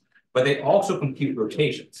directions, but they also compute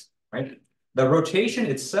rotations, right? The rotation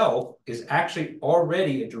itself is actually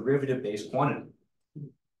already a derivative-based quantity.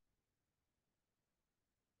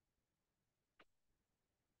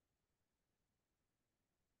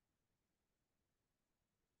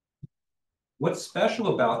 What's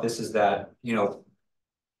special about this is that,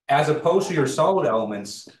 as opposed to your solid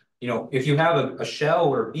elements, if you have a shell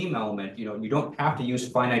or a beam element, you don't have to use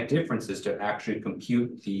finite differences to actually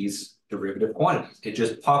compute these derivative quantities. It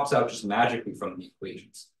just pops out just magically from the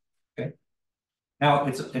equations, okay? Now,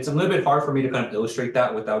 it's a little bit hard for me to kind of illustrate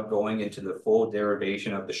that without going into the full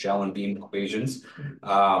derivation of the shell and beam equations,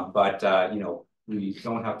 but we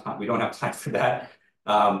don't have time. We don't have time for that.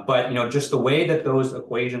 But just the way that those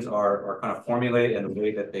equations are kind of formulated and the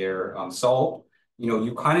way that they're solved,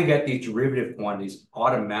 you kind of get these derivative quantities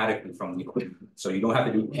automatically from the equation. So you don't have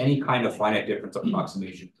to do any kind of finite difference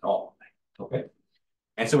approximation at all, okay?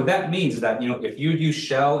 And so what that means is that, if you use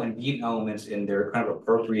shell and beam elements in their kind of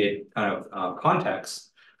appropriate kind of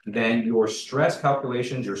context, then your stress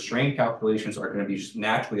calculations, your strain calculations are going to be just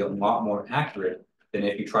naturally a lot more accurate than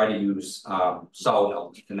if you try to use solid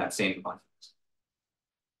elements in that same context.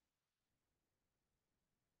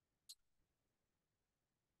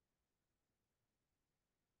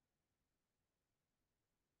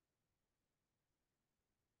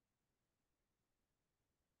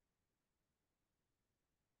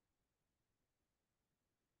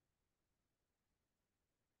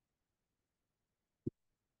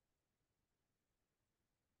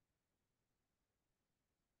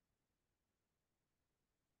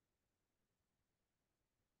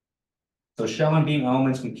 So shell and beam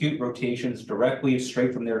elements compute rotations directly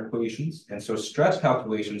straight from their equations. And so stress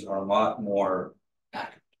calculations are a lot more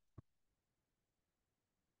accurate.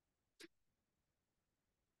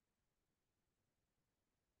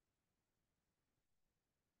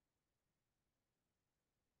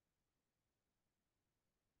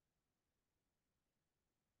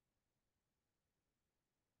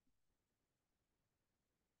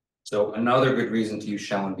 So another good reason to use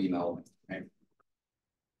shell and beam elements, right?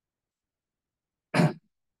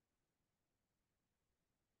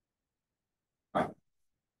 All right.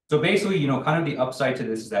 So basically, kind of the upside to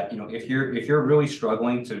this is that, if you're really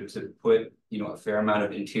struggling to put, a fair amount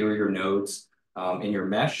of interior nodes in your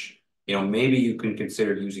mesh, maybe you can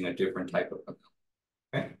consider using a different type of,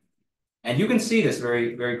 okay? And you can see this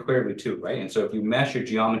very, very clearly too, right? And so if you mesh your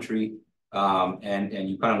geometry and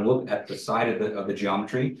you kind of look at the side of the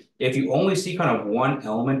geometry, if you only see kind of one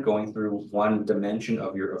element going through one dimension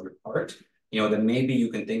of your part, then maybe you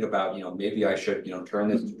can think about, maybe I should, turn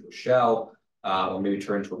this into a shell, or maybe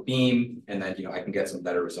turn to a beam, and then, I can get some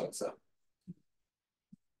better results. So.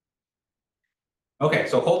 Okay,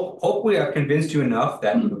 so hopefully I've convinced you enough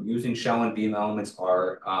that using shell and beam elements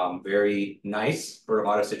are very nice for a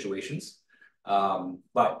lot of situations.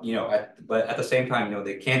 But at the same time,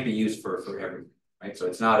 they can't be used for everything, right? So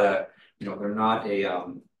it's not they're not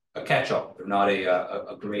a catch-all. They're not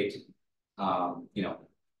a great,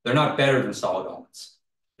 they're not better than solid elements.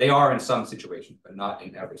 They are in some situations, but not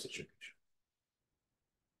in every situation.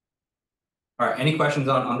 All right, any questions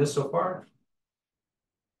on this so far?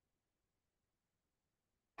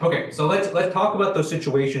 Okay, so let's talk about those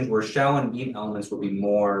situations where shell and beam elements would be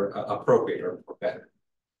more appropriate or better.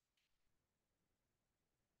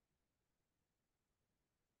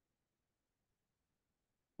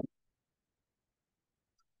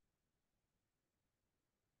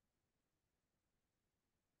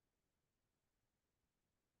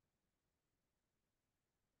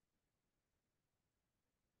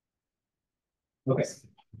 Okay.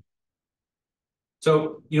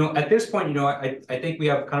 So, at this point, I think we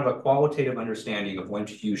have kind of a qualitative understanding of when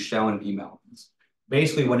to use shell and beam elements.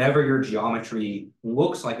 Basically, whenever your geometry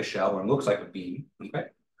looks like a shell or looks like a beam, okay?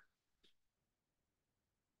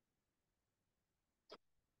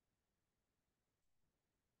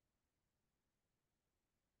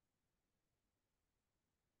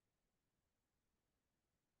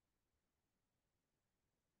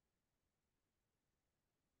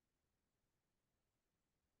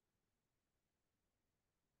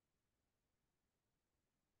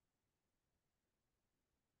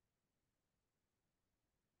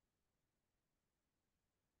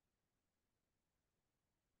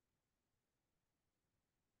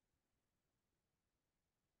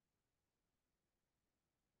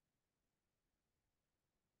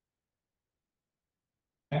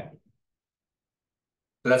 Okay.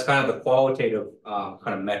 So that's kind of the qualitative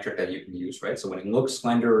kind of metric that you can use, right? So when it looks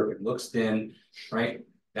slender, if it looks thin, right?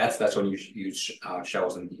 That's when you use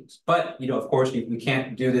shells and beams. But of course, we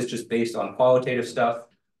can't do this just based on qualitative stuff.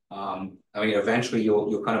 I mean, eventually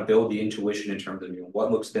you'll kind of build the intuition in terms of what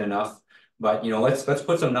looks thin enough. But let's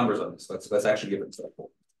put some numbers on this. Let's actually give it an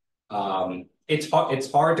example.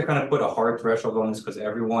 It's hard to kind of put a hard threshold on this because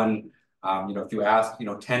everyone. If you ask,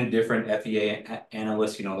 10 different FEA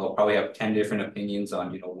analysts, they'll probably have 10 different opinions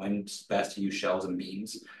on, when it's best to use shells and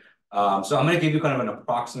beams. So I'm going to give you kind of an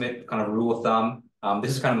approximate kind of rule of thumb.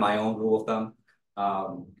 This is kind of my own rule of thumb.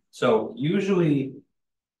 So usually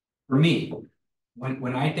for me,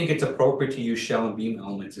 when I think it's appropriate to use shell and beam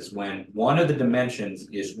elements is when one of the dimensions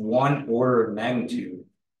is one order of magnitude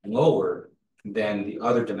lower than the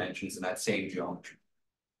other dimensions in that same geometry.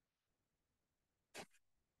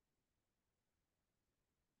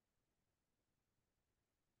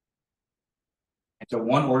 So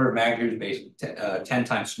one order of magnitude is basically 10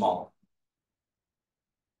 times smaller.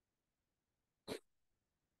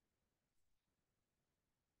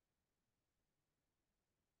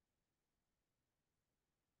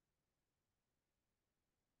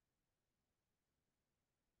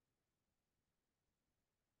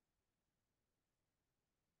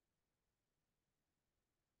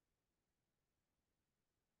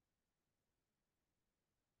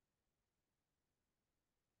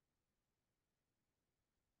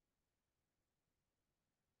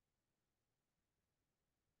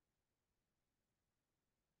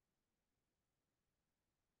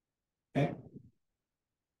 Okay.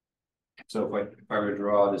 So if I were to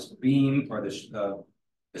draw this beam or this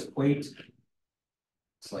plate,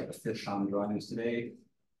 it's like the 5th time drawing this today.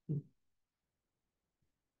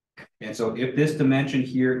 And so if this dimension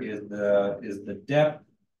here is the depth,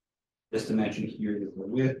 this dimension here is the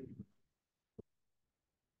width,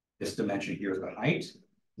 this dimension here is the height.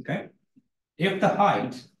 Okay. If the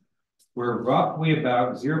height were roughly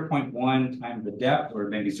about 0.1 times the depth, or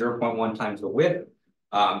maybe 0.1 times the width,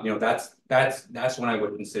 that's when I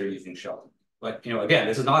would consider using shell. But again,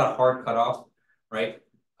 this is not a hard cutoff, right?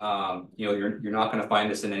 You're not going to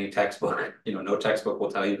find this in any textbook. No textbook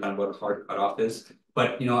will tell you kind of what a hard cutoff is.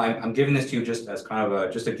 But I'm giving this to you just as kind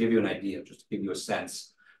of just to give you an idea, just to give you a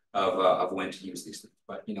sense of when to use these things.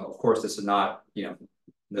 But of course, this is not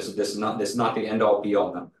this is not the end all be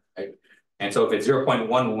all number, right? And so if it's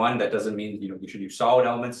 0.11, that doesn't mean you should use solid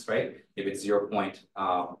elements, right? If it's 0.2,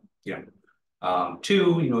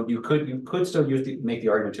 you could still make the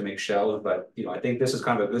argument to make shells, but I think this is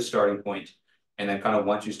kind of a good starting point. And then kind of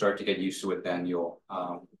once you start to get used to it, then you'll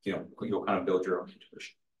kind of build your own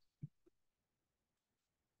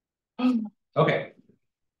intuition. Okay.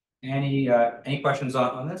 Any questions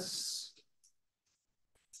on this?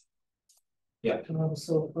 Yeah.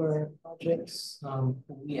 So for projects, have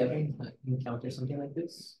we ever encountered something like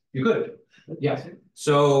this? You could. Yeah.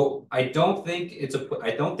 So I don't think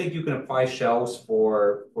you can apply shells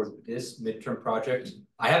for this midterm project.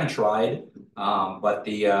 I haven't tried, but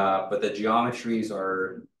the geometries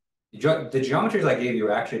are the geometries I gave you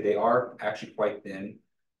they are actually quite thin,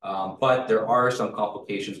 but there are some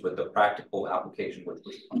complications with the practical application with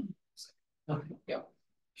this. Okay. Yeah.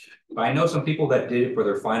 But I know some people that did it for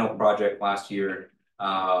their final project last year,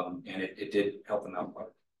 and it did help them out quite.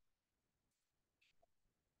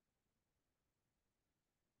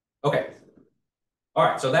 Okay. All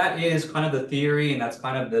right, so that is kind of the theory, and that's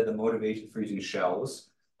kind of the motivation for using shells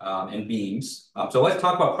and beams. So let's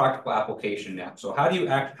talk about practical application now. So how do you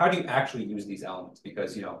actually use these elements?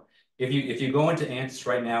 Because if you go into ANSYS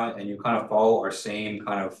right now and you kind of follow our same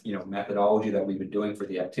kind of methodology that we've been doing for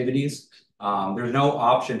the activities, there's no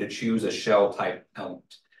option to choose a shell type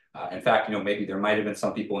element. In fact, maybe there might have been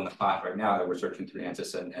some people in the class right now that were searching through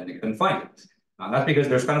ANSYS and they couldn't find it. That's because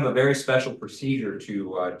there's kind of a very special procedure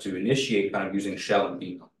to initiate kind of using shell and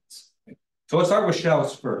beam elements. So let's start with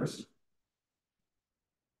shells first.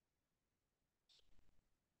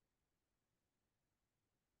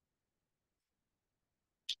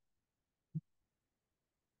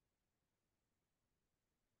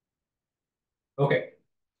 Okay,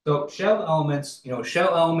 so shell elements, these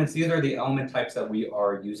are the element types that we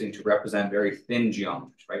are using to represent very thin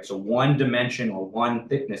geometries, right? So one dimension or one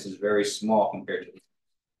thickness is very small compared to these.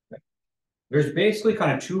 Okay? There's basically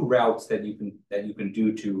kind of two routes that you can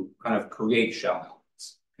do to kind of create shell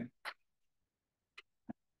elements. Okay?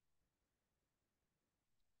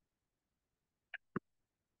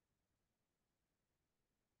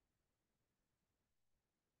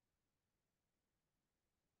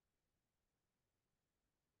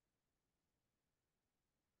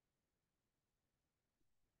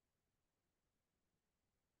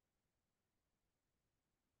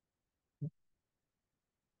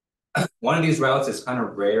 One of these routes is kind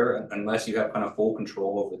of rare unless you have kind of full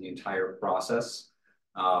control over the entire process,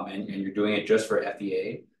 and you're doing it just for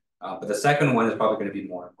FEA. But the second one is probably going to be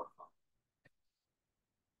more important.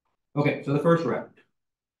 Okay, so the first route.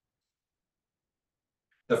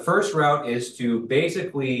 The first route is to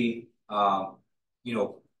basically, build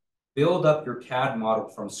up your CAD model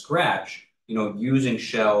from scratch, using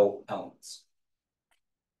shell elements.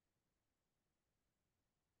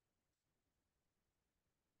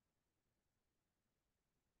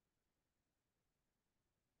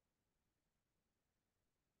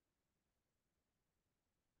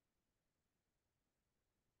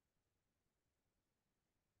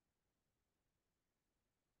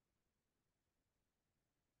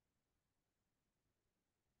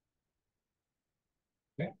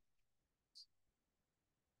 Okay.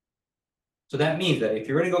 So that means that if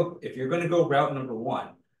you're going to go route number one,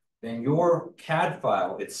 then your CAD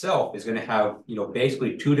file itself is going to have,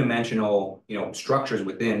 basically two-dimensional, structures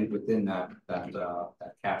within that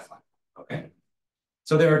CAD file. Okay.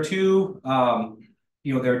 So there are two,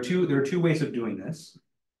 there are two ways of doing this.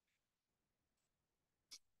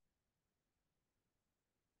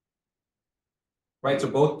 Right, so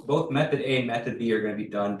both method A and method B are going to be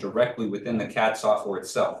done directly within the CAD software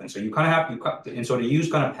itself, and so you kind of and so to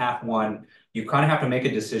use kind of path one, you kind of have to make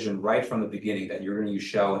a decision right from the beginning that you're going to use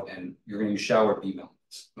shell and you're going to use shell or beam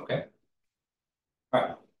elements. Okay. All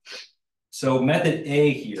right. So method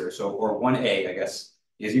A here, or 1A, I guess,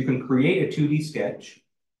 is you can create a 2D sketch.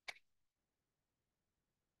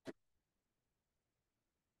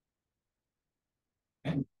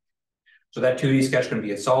 Okay. So that 2D sketch can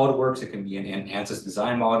be in SolidWorks, it can be in ANSYS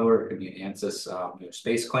Design Modeler, it can be in ANSYS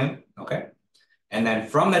Space Claim, okay? And then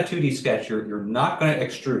from that 2D sketch, you're not going to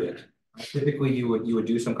extrude it. Typically, you would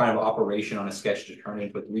do some kind of operation on a sketch to turn it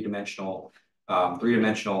into a three-dimensional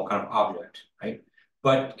kind of object, right?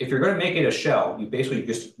 But if you're going to make it a shell, you basically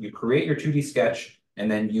you create your 2D sketch and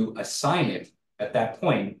then you assign it at that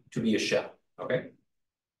point to be a shell, okay?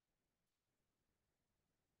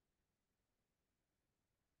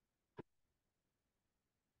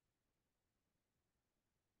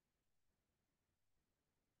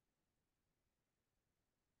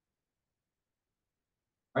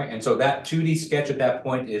 Right, and so that 2D sketch at that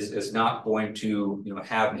point is not going to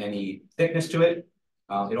have any thickness to it.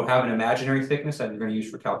 It'll have an imaginary thickness that you're going to use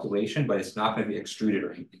for calculation, but it's not going to be extruded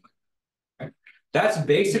or anything. Right? That's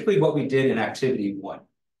basically what we did in activity one.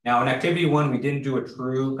 Now in activity one, we didn't do a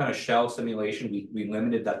true kind of shell simulation. We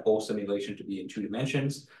limited that whole simulation to be in 2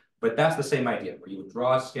 dimensions, but that's the same idea where you would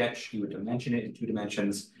draw a sketch, you would dimension it in 2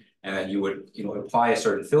 dimensions, and then you would apply a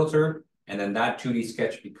certain filter, and then that 2D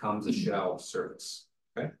sketch becomes a shell surface.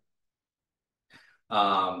 Okay.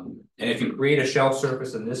 And if you create a shell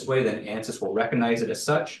surface in this way, then ANSYS will recognize it as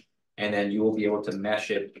such, and then you will be able to mesh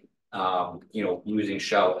it, using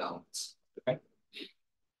shell elements. Okay.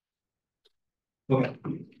 Okay.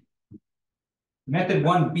 Method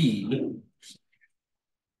 1B.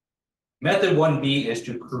 Method 1B is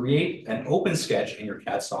to create an open sketch in your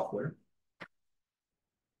CAD software.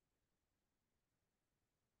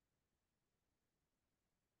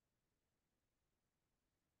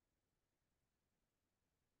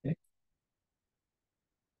 Okay.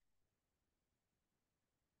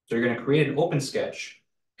 So you're going to create an open sketch,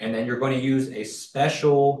 and then you're going to use a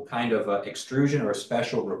special kind of extrusion or a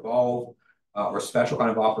special revolve or special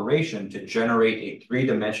kind of operation to generate a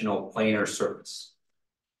three-dimensional planar surface.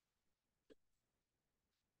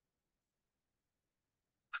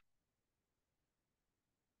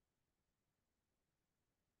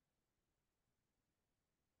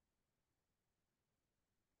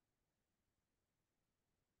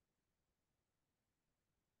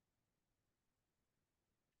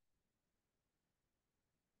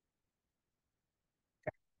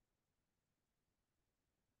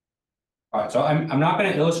 All right, so I'm not going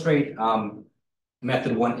to illustrate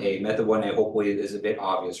method 1A. Method 1A hopefully is a bit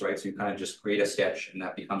obvious, right? So you kind of just create a sketch and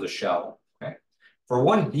that becomes a shell. Okay. For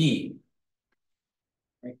 1B,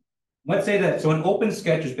 right? Let's say that, so an open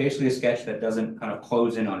sketch is basically a sketch that doesn't kind of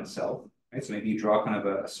close in on itself. Right? So maybe you draw kind of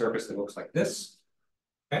a surface that looks like this.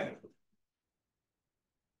 Okay.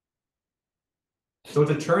 So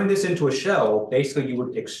to turn this into a shell, basically you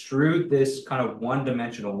would extrude this kind of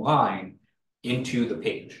one-dimensional line into the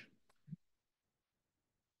page.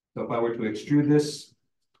 So if I were to extrude this,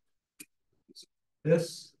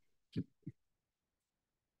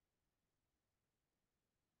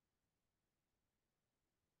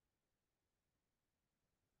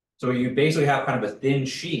 so you basically have kind of a thin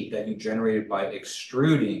sheet that you generated by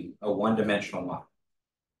extruding a one-dimensional line.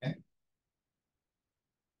 Okay.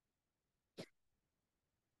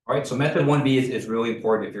 All right. So method 1B is really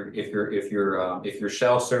important if your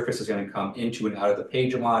shell surface is going to come into and out of the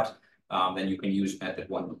page a lot, then you can use method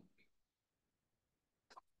 1B.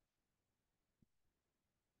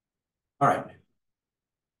 All right.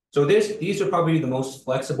 So these are probably the most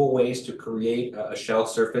flexible ways to create a shell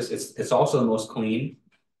surface. It's also the most clean.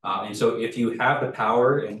 And so if you have the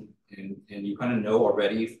power and you kind of know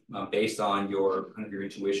already based on your kind of your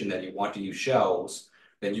intuition that you want to use shells,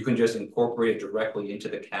 then you can just incorporate it directly into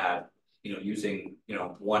the CAD, using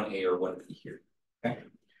 1A or 1B here. Okay.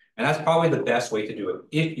 And that's probably the best way to do it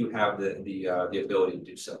if you have the ability to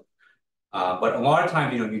do so. But a lot of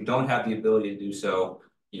times, you don't have the ability to do so.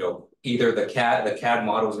 Either the CAD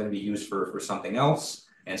model is going to be used for something else,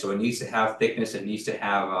 and so it needs to have thickness. It needs to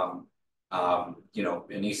have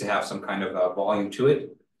it needs to have some kind of volume to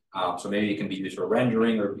it. So maybe it can be used for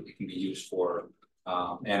rendering, or it can be used for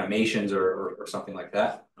animations or something like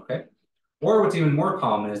that. Okay. Or what's even more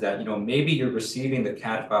common is that maybe you're receiving the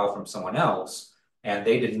CAD file from someone else, and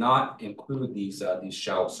they did not include these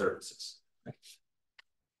shell surfaces. Okay.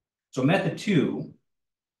 So method two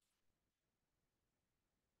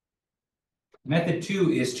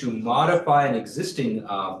is to modify an existing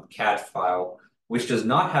CAD file which does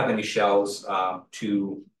not have any shells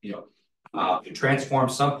to transform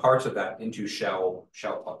some parts of that into shell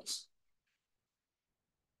parts.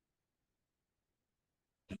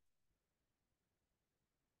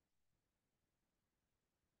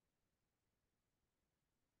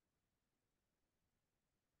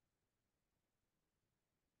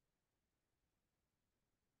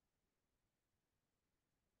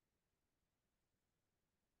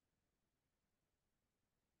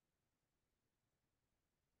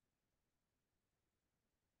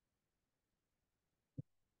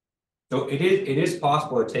 So it is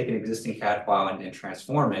possible to take an existing CAD file and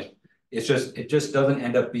transform it. It just doesn't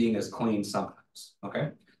end up being as clean sometimes. Okay,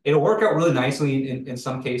 it'll work out really nicely in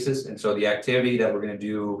some cases, and so the activity that we're going to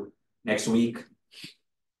do next week,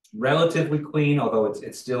 relatively clean, although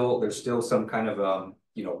there's still some kind of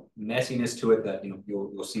messiness to it that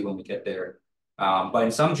you'll see when we get there.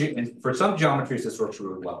 But for some geometries this works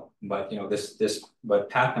really well. But but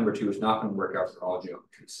path number 2 is not going to work out for all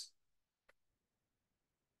geometries.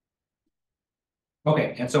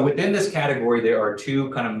 Okay, and so within this category, there are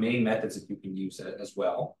 2 kind of main methods that you can use as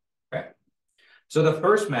well. Okay, so the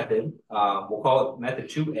first method, we'll call it method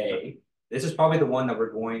 2A. This is probably the one that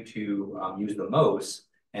we're going to use the most.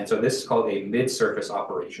 And so this is called a mid-surface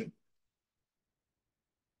operation.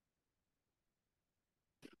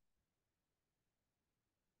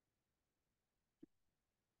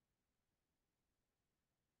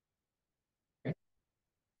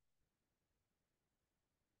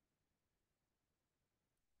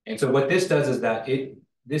 Okay. And so what this does is that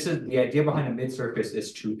this is the idea behind a mid-surface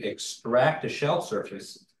is to extract a shell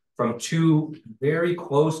surface from two very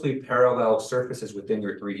closely parallel surfaces within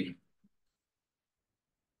your 3D.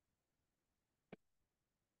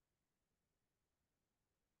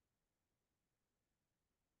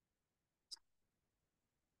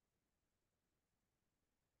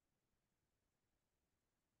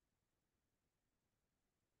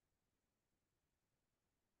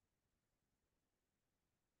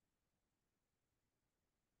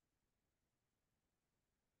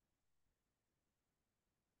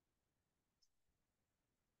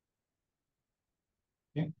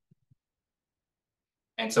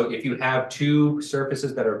 And so if you have two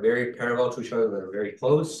surfaces that are very parallel to each other, that are very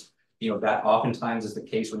close, that oftentimes is the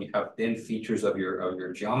case when you have thin features of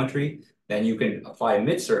your geometry, then you can apply a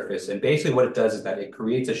mid-surface. And basically what it does is that it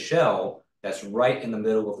creates a shell that's right in the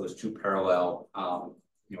middle of those two parallel,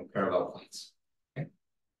 parallel planes. Okay.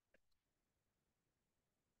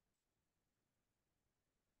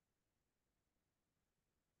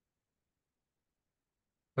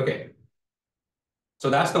 Okay. So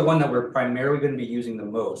that's the one that we're primarily going to be using the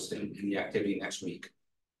most in the activity next week.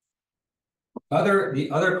 The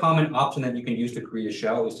other common option that you can use to create a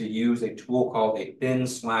shell is to use a tool called a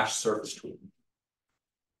thin/surface tool.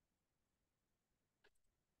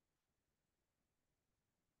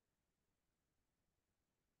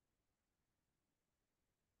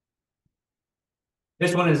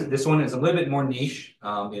 This one is a little bit more niche.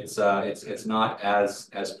 It's not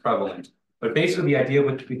as prevalent. But basically, the idea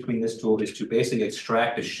between this tool is to basically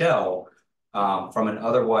extract a shell from an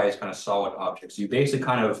otherwise kind of solid object. So you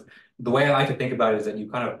basically the way I like to think about it is that you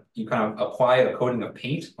kind of apply a coating of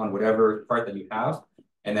paint on whatever part that you have,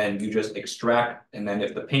 and then you just extract. And then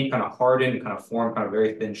if the paint kind of hardened and kind of formed kind of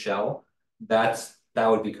very thin shell, that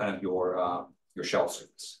would be kind of your shell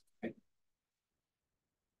surface.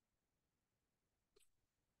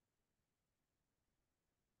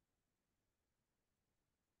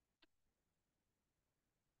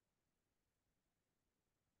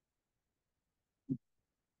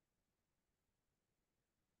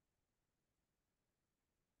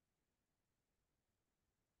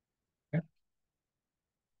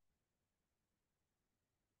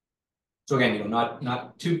 So again,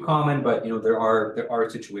 not too common, but there are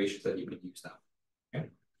situations that you can use them. Okay?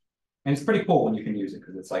 And it's pretty cool when you can use it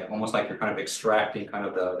because it's like almost like you're kind of extracting kind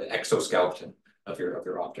of the exoskeleton of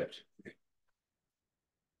your object. Okay?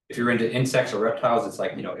 If you're into insects or reptiles, it's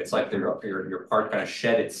like it's like your part kind of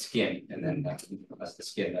shed its skin, and then that's the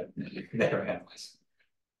skin that they're analyzed.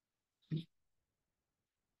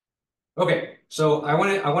 Okay, so I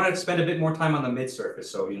want to spend a bit more time on the mid surface.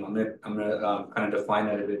 So I'm gonna kind of define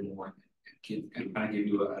that a bit more and kind of give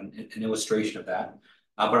you an illustration of that.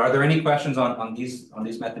 But are there any questions on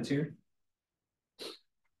these methods here?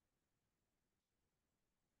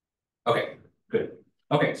 Okay, good.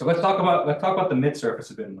 Okay, so let's talk about the mid surface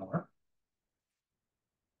a bit more.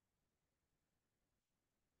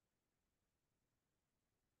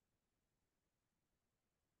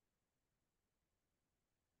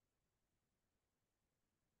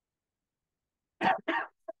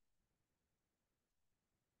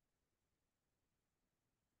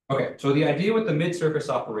 Okay, so the idea with the mid-surface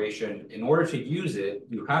operation, in order to use it,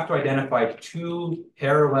 you have to identify two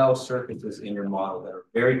parallel surfaces in your model that are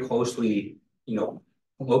very closely,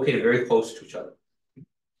 located very close to each other.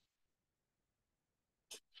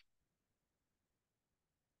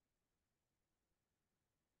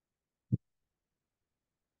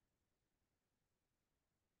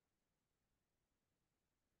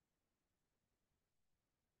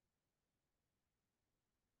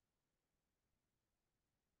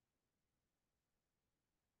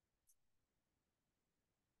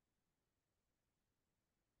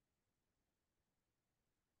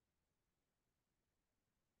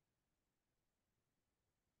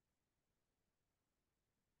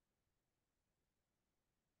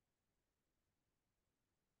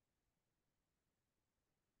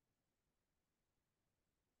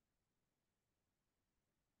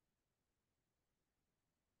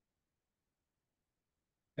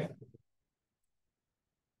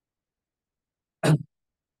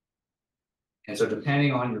 And so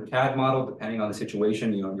depending on your CAD model, depending on the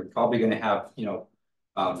situation, you're probably going to have,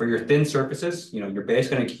 for your thin surfaces, you're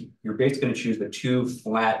basically going to choose the two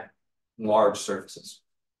flat, large surfaces.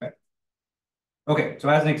 Okay. Okay. So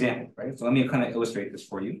as an example, right? So let me kind of illustrate this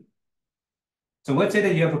for you. So let's say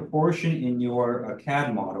that you have a portion in your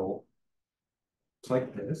CAD model, it's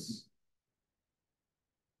like this.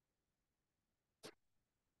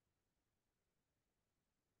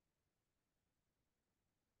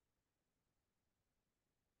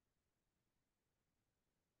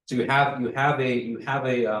 So you have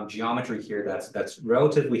a geometry here that's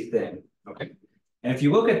relatively thin, okay? And if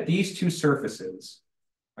you look at these two surfaces,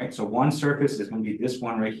 right? So one surface is going to be this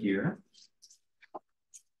one right here.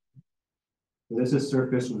 So this is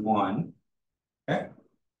surface one, okay?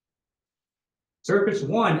 Surface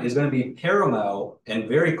one is going to be parallel and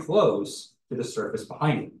very close to the surface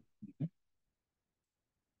behind it.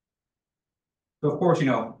 So of course,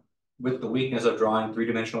 with the weakness of drawing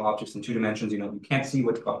three-dimensional objects in 2 dimensions, you can't see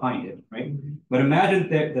what's behind it, right? But imagine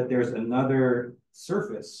that there's another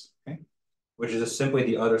surface, okay, which is just simply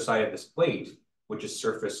the other side of this plate, which is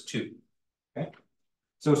surface two, okay?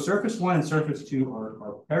 So surface one and surface two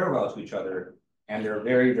are parallel to each other, and they're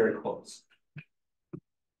very, very close.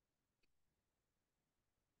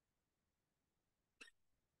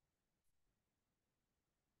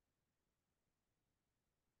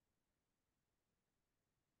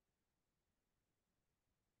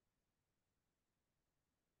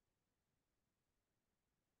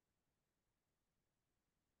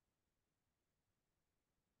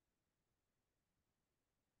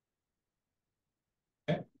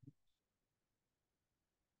 Okay.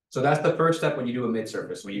 So that's the first step when you do a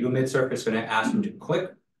mid-surface. When you do a mid-surface, it's going to ask you to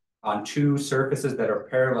click on two surfaces that are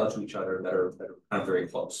parallel to each other that are kind of very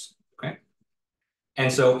close. Okay.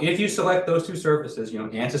 And so if you select those two surfaces,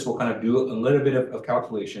 ANSYS will kind of do a little bit of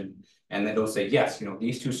calculation, and then it'll say, yes,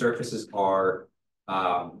 these two surfaces are,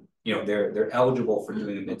 they're eligible for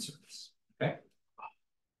doing a mid-surface. Okay.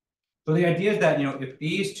 So the idea is that, if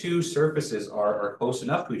these two surfaces are close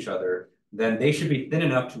enough to each other, then they should be thin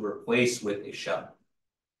enough to replace with a shell.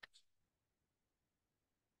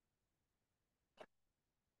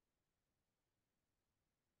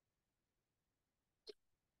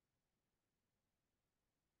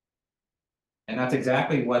 And that's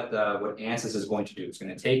exactly what ANSYS is going to do. It's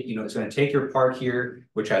going to take your part here,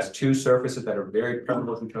 which has two surfaces that are very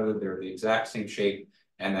parallel to each other. They're the exact same shape,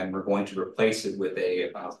 and then we're going to replace it with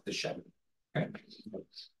the shell. Okay.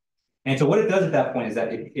 And so what it does at that point is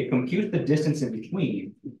that it computes the distance in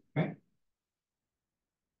between. Okay.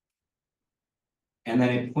 And then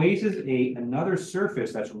it places another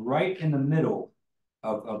surface that's right in the middle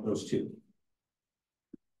of those two.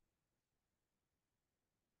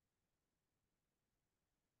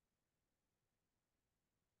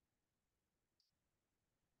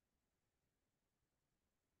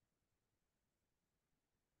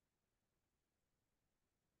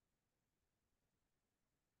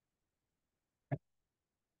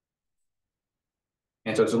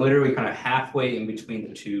 And so it's literally kind of halfway in between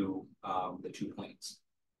the two planes.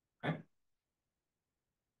 Okay.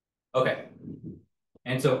 Okay.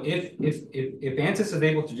 And so if ANSYS is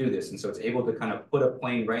able to do this, and so it's able to kind of put a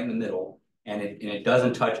plane right in the middle, and it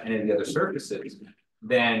doesn't touch any of the other surfaces,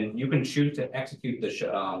 then you can choose to execute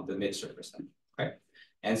the mid surface then. Okay.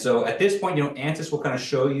 And so at this point, ANSYS will kind of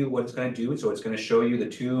show you what it's going to do. So it's going to show you the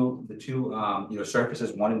two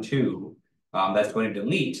surfaces 1 and 2 that's going to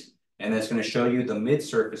delete, and then it's going to show you the mid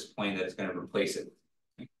surface plane that is going to replace it.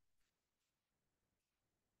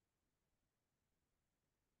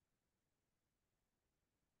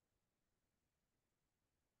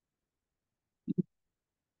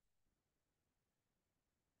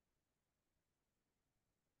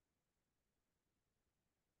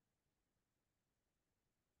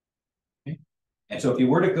 And so if you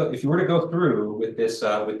were to go through with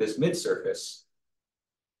this mid surface,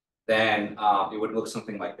 then it would look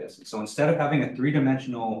something like this. And so instead of having a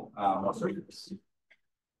three-dimensional surface,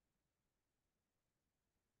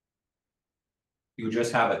 you would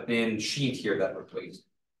just have a thin sheet here that replaced.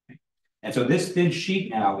 And so this thin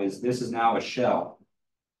sheet now is now a shell.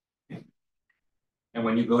 And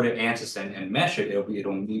when you go to ANSYS and mesh it, it'll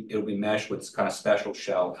be meshed with kind of special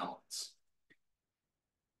shell elements.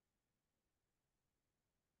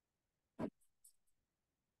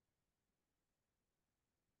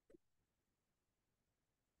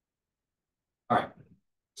 All right.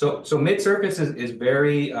 So mid-surface is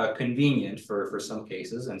very convenient for some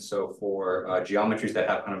cases. And so for geometries that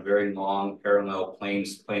have kind of very long parallel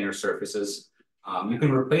planar surfaces, you can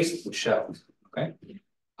replace it with shells, okay?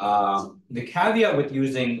 The caveat with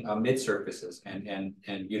using mid-surfaces, and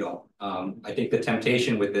I think the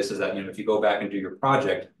temptation with this is that, if you go back and do your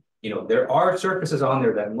project, there are surfaces on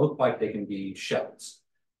there that look like they can be shells.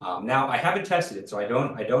 Now, I haven't tested it, so I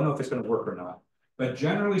don't know if it's going to work or not. But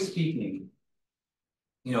generally speaking,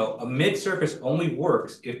 a mid-surface only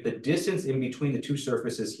works if the distance in between the two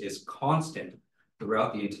surfaces is constant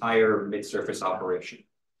throughout the entire mid-surface operation.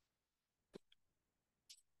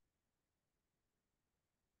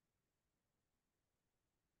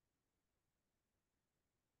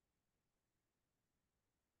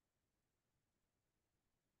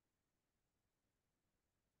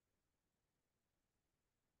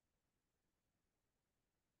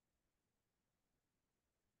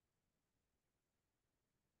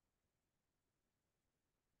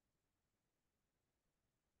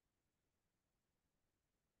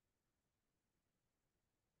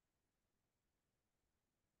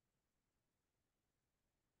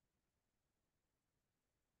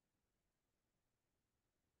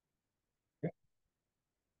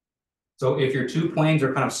 So if your two planes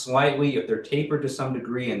are kind of slightly, if they're tapered to some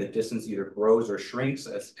degree and the distance either grows or shrinks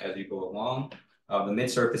as you go along, the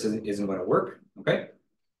mid surface isn't going to work, okay?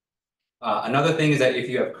 Another thing is that if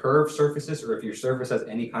you have curved surfaces or if your surface has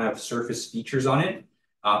any kind of surface features on it,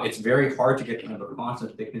 it's very hard to get kind of a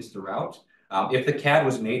constant thickness throughout. If the CAD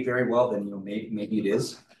was made very well, then maybe it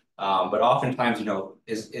is. But oftentimes,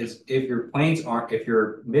 if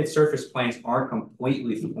your mid-surface planes aren't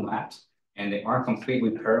completely flat and they aren't completely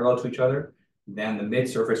parallel to each other, then the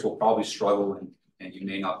mid-surface will probably struggle and you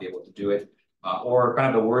may not be able to do it. Or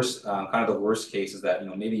kind of the worst case is that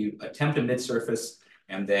maybe you attempt a mid-surface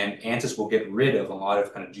and then ANSYS will get rid of a lot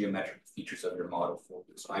of kind of geometric features of your model for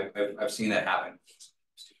you. So I've seen that happen.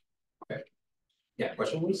 Okay. Yeah,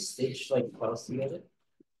 question? Can we stitch like close together?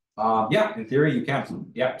 Yeah, in theory you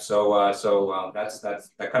can. Yeah, so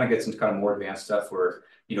that kind of gets into kind of more advanced stuff where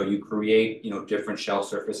you create different shell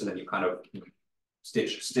surfaces and then you kind of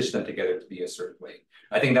stitch them together to be a certain way.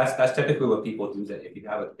 I think that's typically what people do. That if you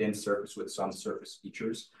have a thin surface with some surface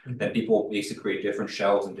features, then people basically create different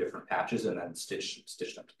shells and different patches and then stitch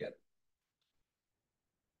them together.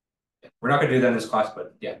 Yeah. We're not going to do that in this class,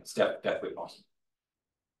 but yeah, it's definitely possible.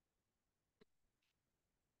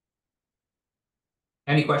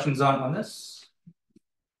 Any questions on this?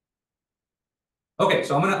 Okay,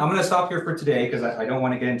 so I'm gonna stop here for today because I don't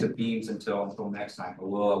want to get into beams until next time. But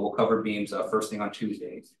we'll cover beams first thing on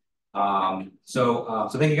Tuesday. So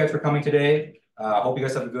thank you guys for coming today. Hope you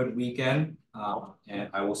guys have a good weekend, and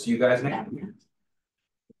I will see you guys next week.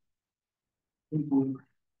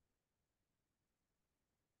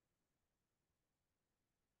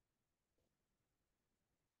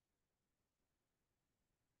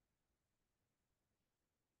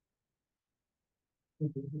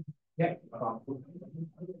 Yeah.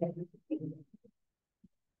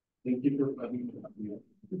 Thank you for having me.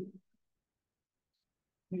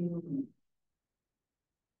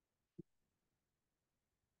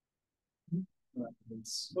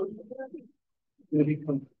 It's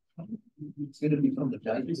gonna become the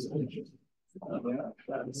judges. What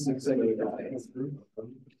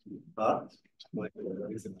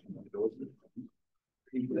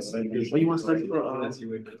you want to study for?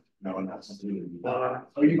 No, I'm not studying. Are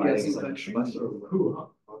you guessing? I'm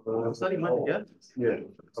studying Monday, yeah? Yeah.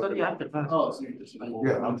 Study after class. Oh, so you're just.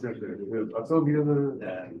 Yeah, I'm studying. I told you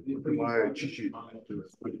my cheat sheet. I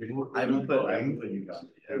haven't put you got.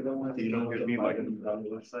 You don't give me like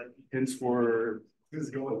hints for. This is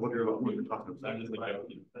going what you're talking about.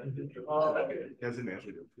 Hasn't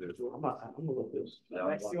answered it. I'm gonna look this.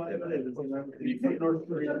 If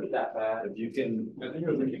you can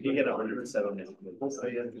get 100% on it,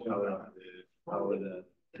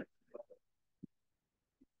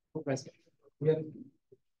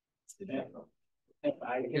 Yeah.